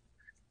every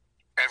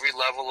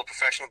level of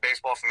professional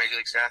baseball, from major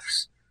league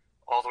staffs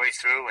all the way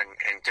through,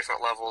 and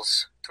different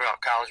levels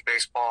throughout college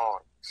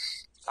baseball.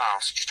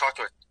 So just talked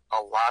to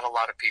a lot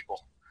of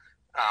people,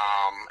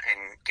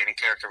 and getting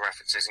character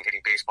references and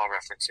getting baseball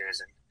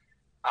references, and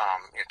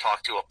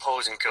talk to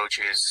opposing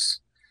coaches.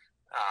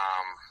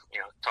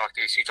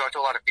 You talk to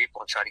a lot of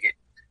people and try to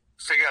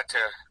figure out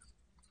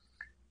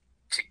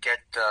to get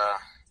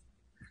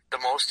the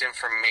most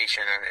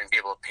information and be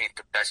able to paint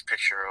the best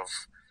picture of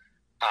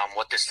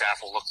what this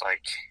staff will look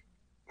like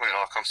when it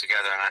all comes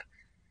together. And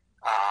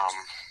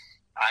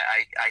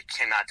I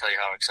cannot tell you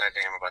how excited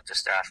I am about this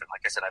staff. And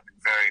like I said, I've been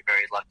very,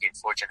 very lucky and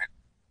fortunate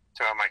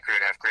throughout my career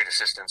to have great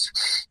assistants.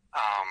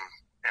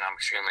 And I'm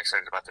extremely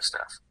excited about this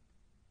staff.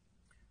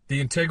 The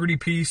integrity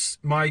piece,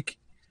 Mike,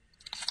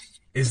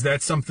 is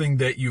that something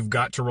that you've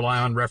got to rely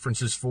on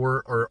references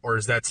for, or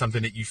is that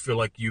something that you feel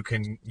like you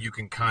can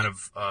kind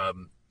of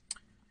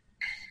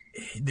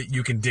that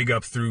you can dig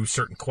up through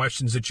certain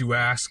questions that you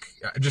ask?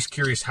 I'm just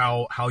curious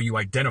how you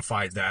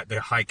identified that,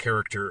 the high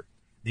character,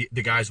 the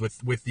guys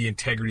with the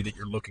integrity that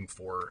you're looking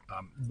for.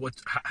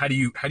 How do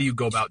you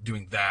go about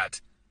doing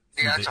that?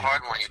 Yeah, that's a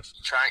hard one.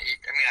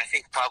 I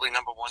think probably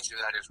number one to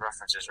that is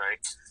references, right?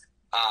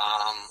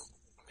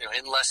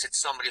 Unless it's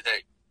somebody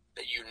that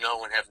you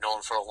know and have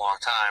known for a long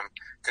time,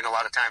 then a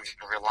lot of times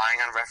you're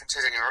relying on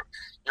references, and you're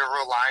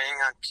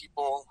relying on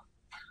people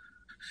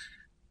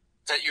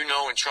that you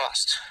know and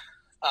trust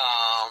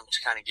to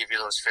kind of give you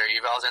those fair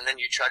evals, and then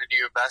you try to do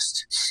your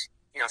best,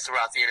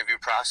 throughout the interview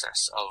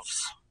process of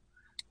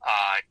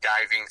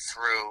diving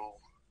through.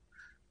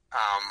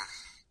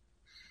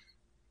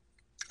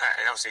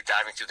 I don't say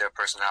diving through their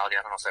personality.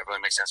 I don't know if that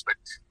really makes sense, but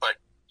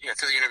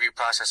through the interview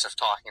process of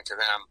talking to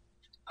them,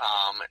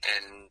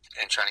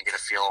 and trying to get a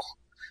feel,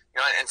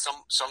 and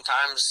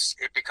sometimes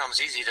it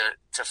becomes easy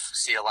to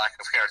see a lack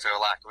of character, a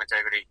lack of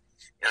integrity.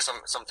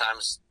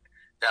 Sometimes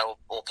that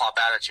will pop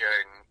out at you,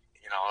 and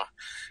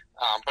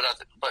but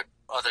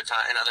other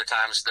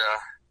times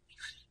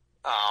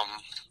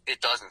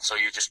it doesn't. So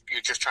you're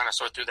just trying to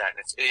sort through that,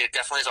 and it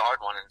definitely is a hard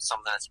one, and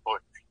something that's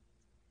important.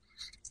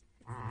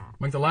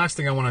 Mike, the last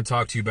thing I want to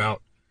talk to you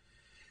about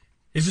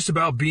is just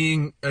about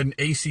being an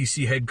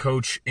ACC head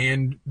coach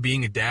and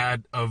being a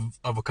dad of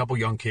a couple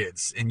young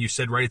kids. And you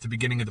said right at the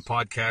beginning of the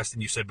podcast,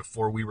 and you said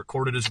before we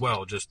recorded as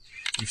well,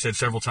 you've said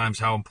several times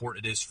how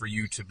important it is for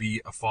you to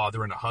be a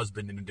father and a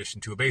husband in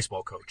addition to a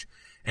baseball coach.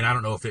 And I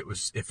don't know if it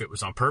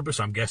was on purpose.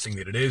 I'm guessing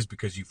that it is,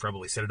 because you've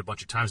probably said it a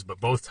bunch of times,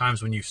 but both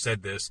times when you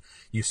said this,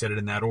 you said it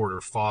in that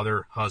order: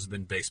 father,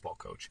 husband, baseball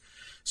coach.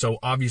 So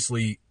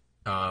obviously,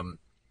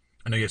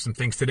 I know you have some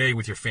things today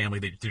with your family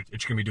that you're going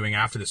to be doing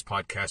after this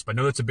podcast, but I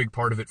know that's a big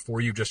part of it for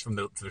you, just from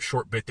the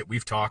short bit that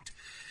we've talked.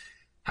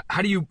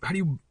 How do you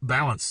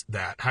balance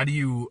that? How do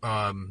you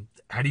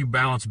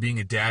balance being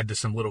a dad to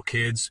some little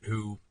kids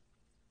who,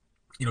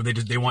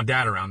 they want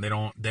dad around.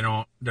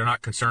 They're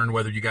not concerned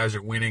whether you guys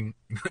are winning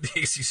the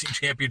ACC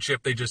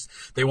championship.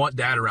 They want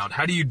dad around.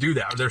 How do you do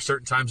that? Are there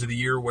certain times of the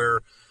year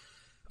where,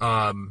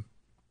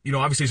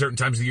 obviously certain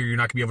times of the year you're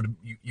not going to be able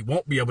to, you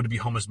won't be able to be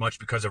home as much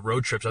because of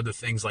road trips, other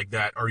things like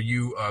that. Are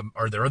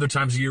there other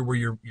times of the year where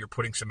you're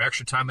putting some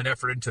extra time and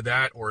effort into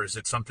that? Or is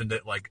it something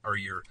that, like, are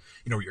your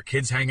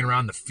kids hanging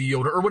around the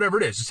field or whatever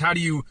it is? Just how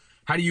do you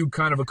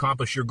kind of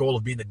accomplish your goal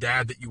of being the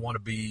dad that you want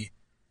to be,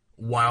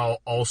 while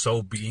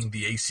also being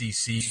the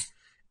ACC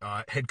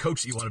head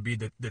coach that you want to be?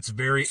 It's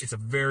a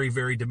very,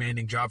 very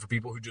demanding job for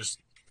people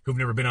who've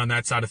never been on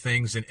that side of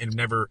things and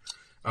never,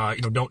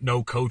 don't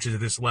know coaches at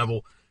this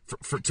level.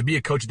 To be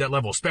a coach at that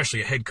level,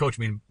 especially a head coach,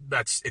 I mean,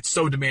 it's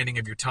so demanding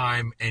of your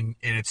time, and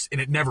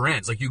it never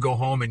ends. Like, you go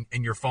home and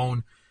your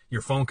phone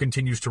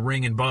continues to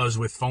ring and buzz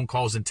with phone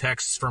calls and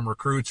texts from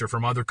recruits or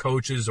from other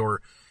coaches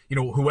or,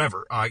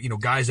 whoever,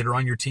 guys that are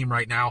on your team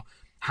right now.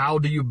 How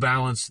do you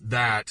balance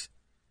that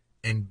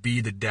and be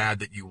the dad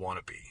that you want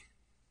to be?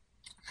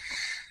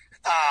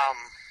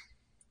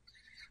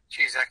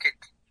 That could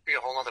be a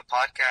whole other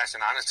podcast.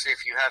 And honestly,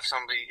 if you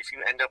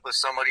end up with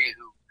somebody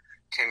who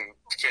can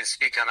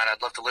speak on that,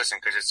 I'd love to listen,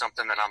 because it's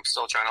something that I'm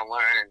still trying to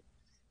learn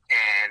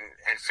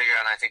and figure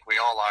out. And I think we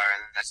all are,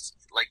 and that's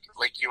like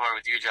you are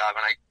with your job.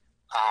 And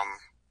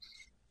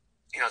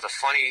the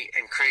funny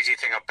and crazy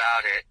thing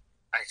about it,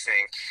 I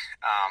think,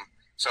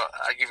 so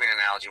I'll give you an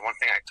analogy. One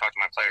thing I talk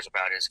to my players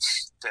about is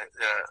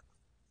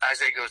as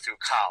they go through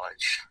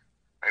college,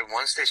 right?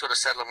 Once they sort of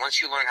settle in,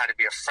 once you learn how to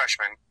be a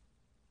freshman,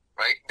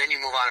 right, then you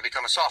move on and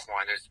become a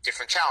sophomore. And there's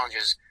different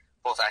challenges,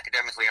 both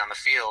academically on the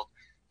field.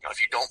 If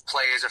you don't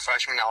play as a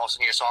freshman, now all of a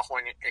sudden you're a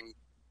sophomore and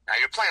now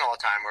you're playing all the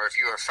time. Or if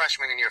you were a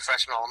freshman and you're a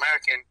freshman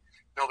All-American,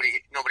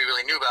 nobody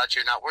really knew about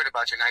you, not worried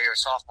about you. Now you're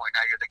a sophomore,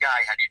 now you're the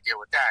guy. How do you deal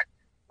with that,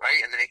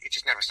 right? And then it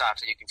just never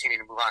stops, and you continue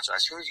to move on. So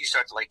as soon as you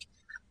start to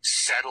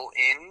settle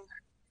in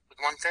with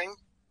one thing,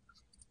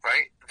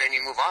 right, then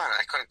you move on.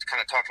 And I kind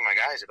of talk to my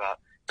guys about,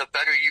 the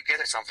better you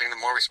get at something, the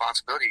more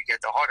responsibility you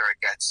get, the harder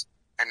it gets.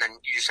 And then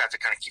you just have to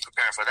kind of keep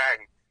preparing for that.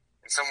 And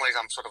in some ways,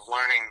 I'm sort of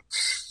learning,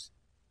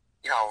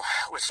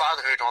 with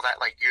fatherhood and all that,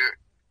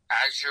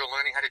 as you're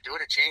learning how to do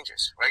it, it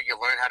changes, right? You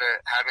learn how to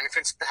have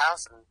infants at the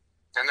house, and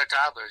then they're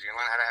toddlers. You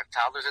learn how to have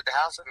toddlers at the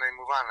house, and then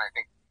move on. And I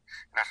think,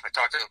 if I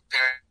talk to the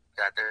parent,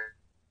 that the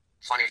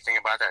funny thing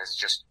about that is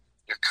just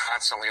you're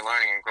constantly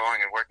learning and growing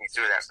and working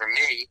through that. For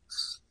me,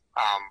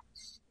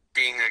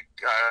 being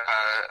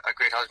a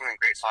great husband and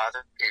great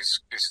father is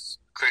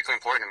critically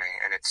important to me,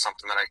 and it's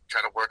something that I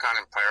try to work on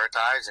and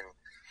prioritize. And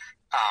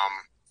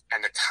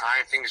the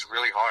time thing is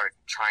really hard,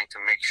 trying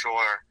to make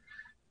sure.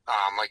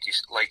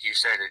 Like you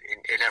said,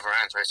 it never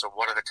ends, right? So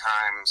what are the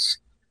times,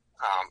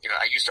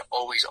 I used to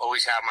always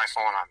have my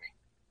phone on me,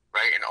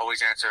 right? And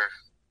always answer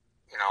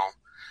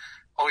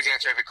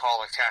every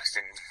call and text.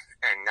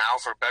 And now,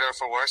 for better or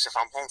for worse, if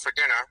I'm home for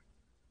dinner,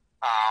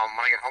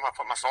 when I get home, I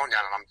put my phone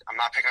down, and I'm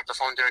not picking up the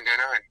phone during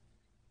dinner, and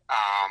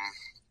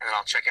then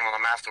I'll check in with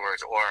them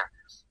afterwards. Or,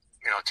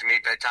 to me,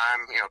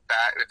 bedtime,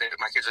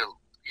 my kids are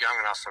young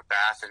enough for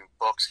bath and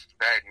books,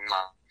 bed, and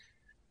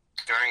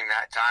during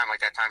that time,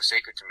 that time's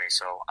sacred to me.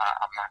 So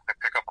I'm not going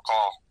to pick up a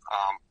call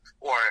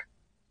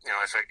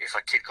if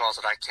a kid calls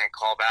that I can't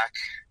call back,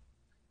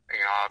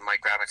 I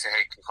might grab it and say,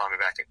 hey, can you call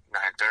me back at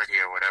 9:30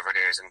 or whatever it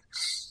is. And,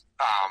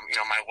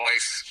 my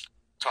wife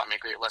taught me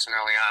a great lesson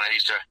early on.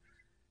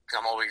 Because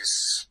I'm always,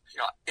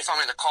 if I'm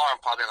in the car, I'm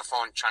probably on the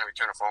phone trying to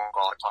return a phone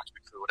call or talk to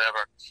people,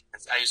 whatever.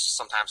 And I used to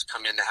sometimes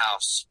come in the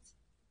house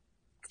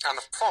on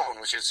the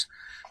phone, which is,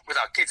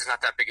 without kids, it's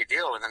not that big a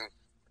deal. And then,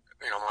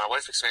 my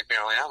wife explained to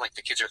me early on, like,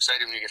 the kids are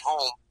excited when you get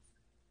home.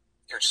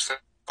 Just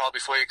call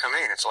before you come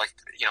in. It's like,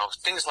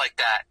 things like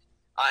that.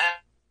 I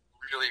am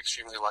really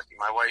extremely lucky.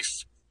 My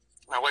wife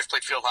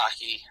played field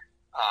hockey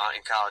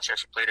in college. She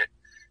actually played at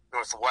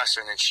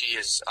Northwestern, and she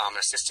is an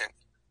assistant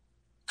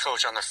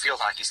coach on the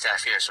field hockey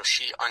staff here. So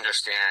she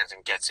understands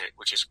and gets it,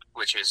 which is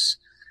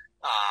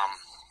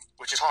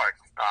hard.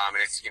 And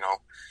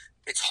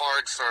it's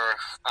hard for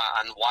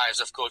on wives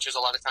of coaches a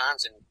lot of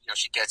times, and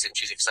she gets it and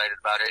she's excited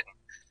about it. And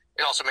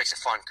it also makes it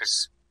fun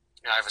because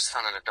I have a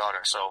son and a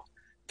daughter, so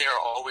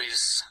they're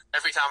always,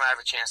 every time I have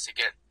a chance to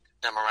get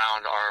them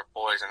around our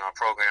boys and our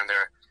program,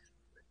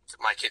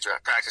 my kids are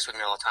at practice with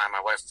me all the time.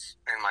 My wife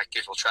and my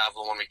kids will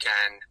travel when we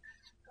can.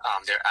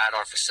 They're at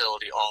our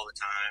facility all the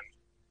time.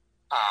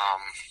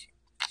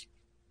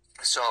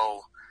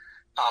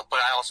 But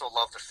I also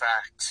love the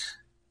fact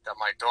that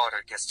my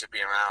daughter gets to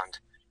be around.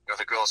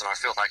 The girls in our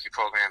field hockey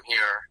program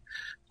here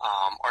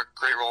are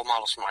great role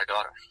models for my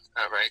daughter,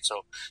 right?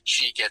 So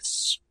she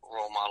gets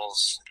role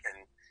models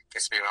and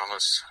gets to be around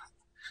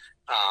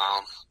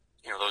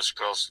those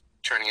girls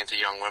turning into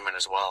young women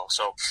as well.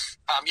 So,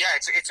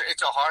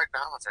 it's a hard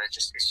balance. And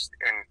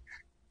and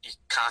you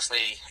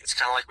constantly, it's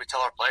kind of like we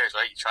tell our players,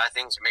 right? You try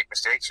things, you make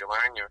mistakes, you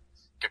learn, you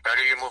get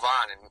better, you move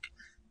on. And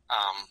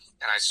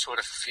I sort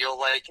of feel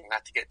like, and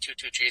not to get too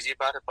cheesy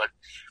about it, but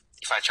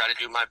if I try to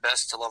do my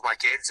best to love my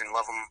kids and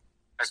love them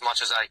as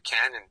much as I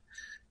can,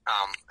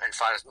 and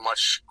find as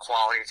much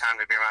quality time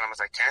to be around them as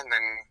I can,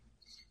 then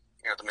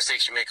the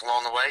mistakes you make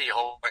along the way, you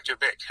hold too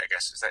big. I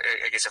guess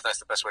if that's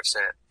the best way to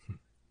say it.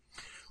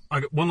 I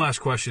got one last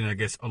question, I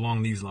guess,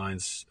 along these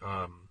lines.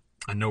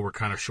 I know we're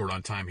kind of short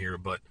on time here,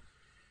 but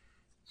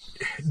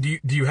do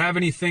you have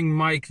anything,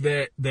 Mike,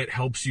 that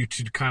helps you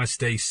to kind of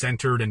stay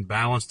centered and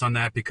balanced on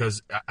that?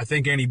 Because I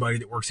think anybody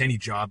that works any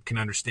job can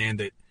understand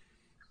that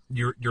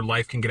your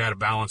life can get out of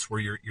balance where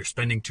you're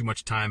spending too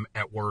much time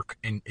at work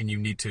and you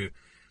need to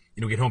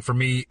get home. For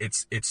me,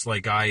 it's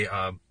like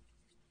I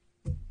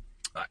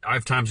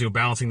have times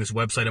balancing this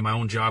website and my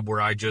own job where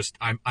I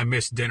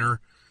miss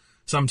dinner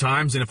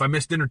sometimes, and if I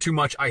miss dinner too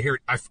much, I hear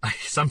it.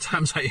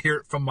 Sometimes I hear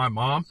it from my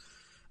mom,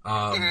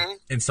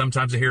 and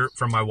sometimes I hear it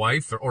from my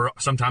wife, or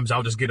sometimes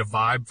I'll just get a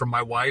vibe from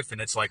my wife, and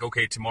it's like,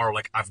 okay, tomorrow,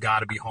 like, I've got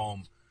to be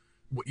home.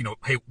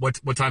 Hey,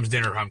 what time's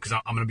dinner time? Because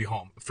I'm going to be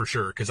home for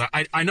sure. Because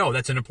I know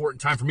that's an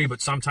important time for me, but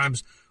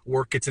sometimes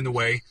work gets in the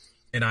way,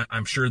 and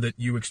I'm sure that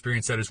you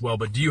experience that as well.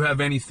 But do you have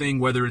anything,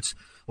 whether it's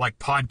like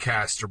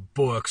podcasts or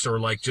books or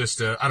like just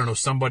a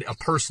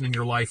person in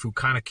your life who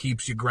kind of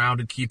keeps you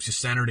grounded, keeps you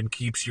centered, and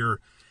keeps your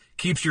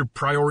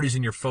priorities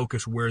and your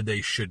focus where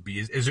they should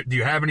be? Do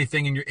you have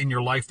anything in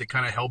your life that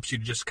kind of helps you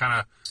to just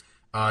kind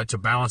of to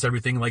balance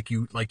everything like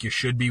you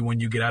should be when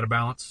you get out of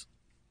balance?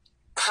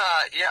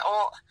 Yeah.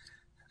 Well,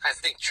 I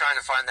think trying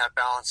to find that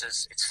balance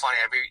it's funny.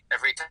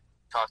 Every time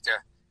I talk to,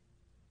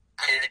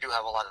 I do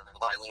have a lot of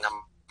lean on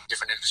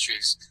different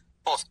industries,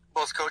 both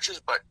coaches,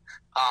 but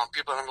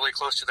people I'm really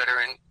close to that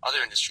are in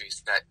other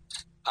industries that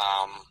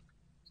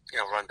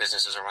run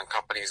businesses or run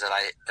companies that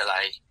I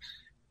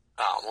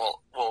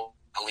will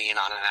lean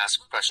on and ask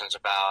questions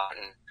about.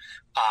 And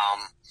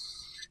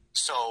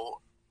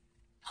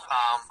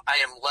I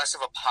am less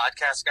of a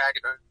podcast guy.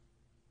 If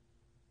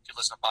you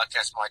listen to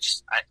podcasts more,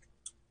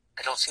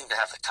 I don't seem to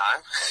have the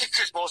time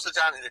because most of the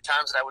time, the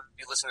times that I would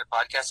be listening to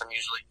podcasts, I'm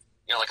usually,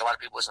 like a lot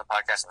of people listen to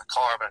podcasts in the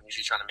car, but I'm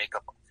usually trying to make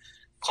up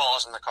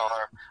calls in the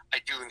car. I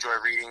do enjoy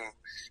reading,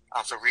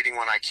 so reading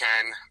when I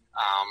can.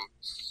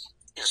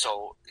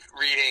 So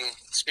reading,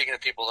 speaking to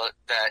people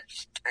that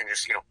and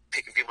just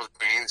picking people's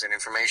brains and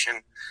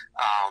information.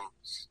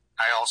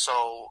 I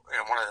also,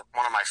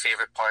 one of my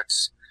favorite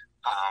parts.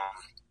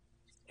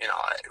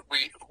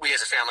 We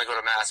as a family go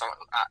to mass.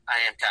 I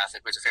am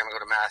Catholic. We as a family go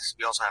to mass.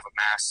 We also have a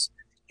mass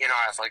in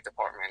our athletic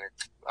department.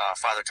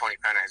 Father Tony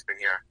Penna has been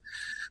here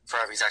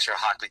forever. He's actually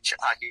a hockey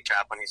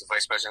chaplain. He's the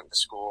vice president of the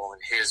school,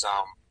 and he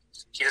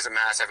does a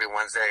mass every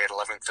Wednesday at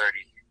 11:30,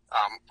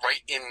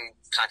 right in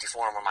Conti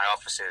Forum where my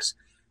office is.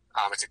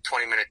 It's a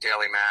 20-minute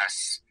daily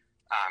mass.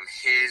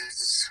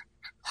 His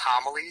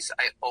homilies,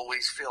 I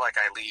always feel like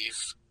I leave.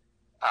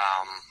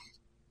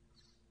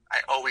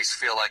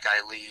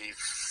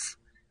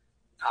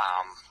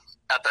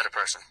 A better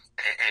person,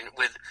 and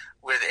with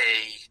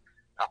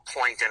a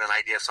point and an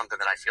idea of something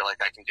that I feel like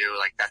I can do.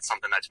 Like, that's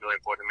something that's really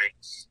important to me.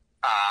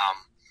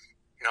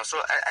 So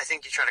I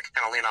think you try to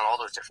kind of lean on all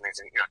those different things,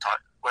 and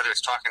talk, whether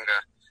it's talking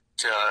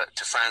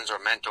to friends or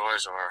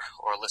mentors or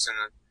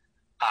listening.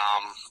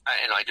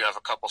 I do have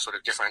a couple sort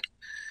of different,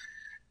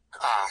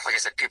 like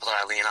I said, people that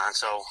I lean on.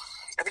 So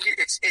I think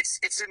it's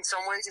in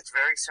some ways it's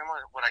very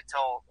similar to what I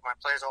tell my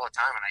players all the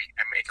time, and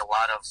I make a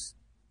lot of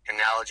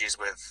analogies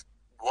with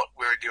what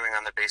we're doing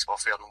on the baseball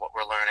field and what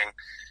we're learning,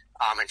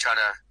 and try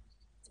to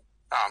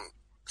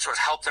sort of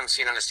help them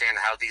see and understand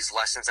how these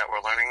lessons that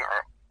we're learning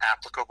are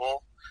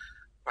applicable,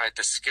 right?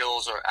 The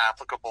skills are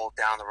applicable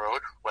down the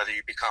road, whether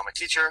you become a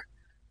teacher,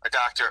 a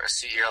doctor, a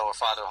CEO, a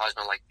father, a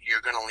husband. Like,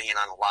 you're going to lean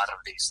on a lot of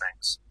these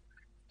things.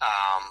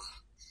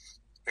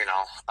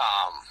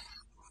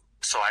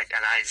 So I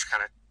just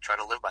kind of try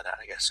to live by that,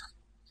 I guess.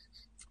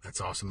 That's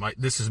awesome.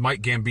 This is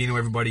Mike Gambino,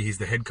 everybody. He's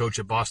the head coach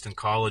at Boston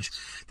College.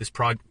 This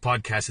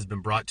podcast has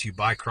been brought to you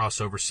by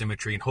Crossover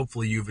Symmetry, and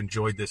hopefully you've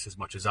enjoyed this as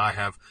much as I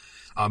have.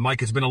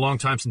 Mike, it's been a long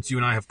time since you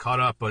and I have caught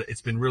up, but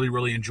it's been really,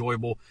 really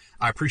enjoyable.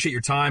 I appreciate your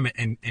time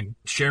and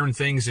sharing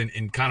things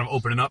and kind of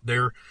opening up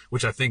there,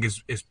 which I think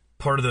is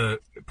part of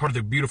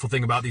the beautiful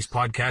thing about these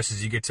podcasts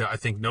is you get to, I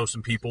think, know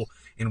some people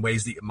in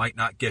ways that you might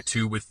not get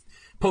to with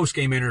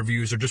post-game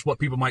interviews or just what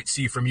people might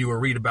see from you or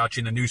read about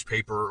you in the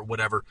newspaper or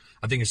whatever.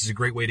 I think this is a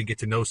great way to get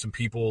to know some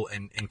people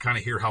and kind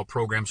of hear how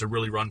programs are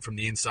really run from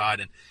the inside.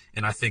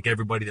 And I think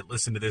everybody that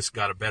listened to this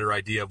got a better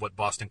idea of what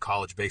Boston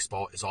College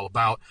baseball is all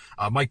about.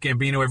 Mike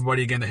Gambino,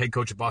 everybody, again, the head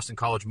coach at Boston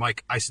College.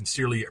 Mike, I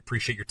sincerely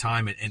appreciate your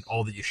time and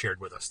all that you shared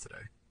with us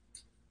today.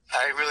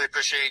 I really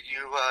appreciate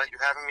you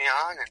having me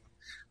on.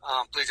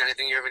 And please,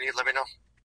 anything you ever need, let me know.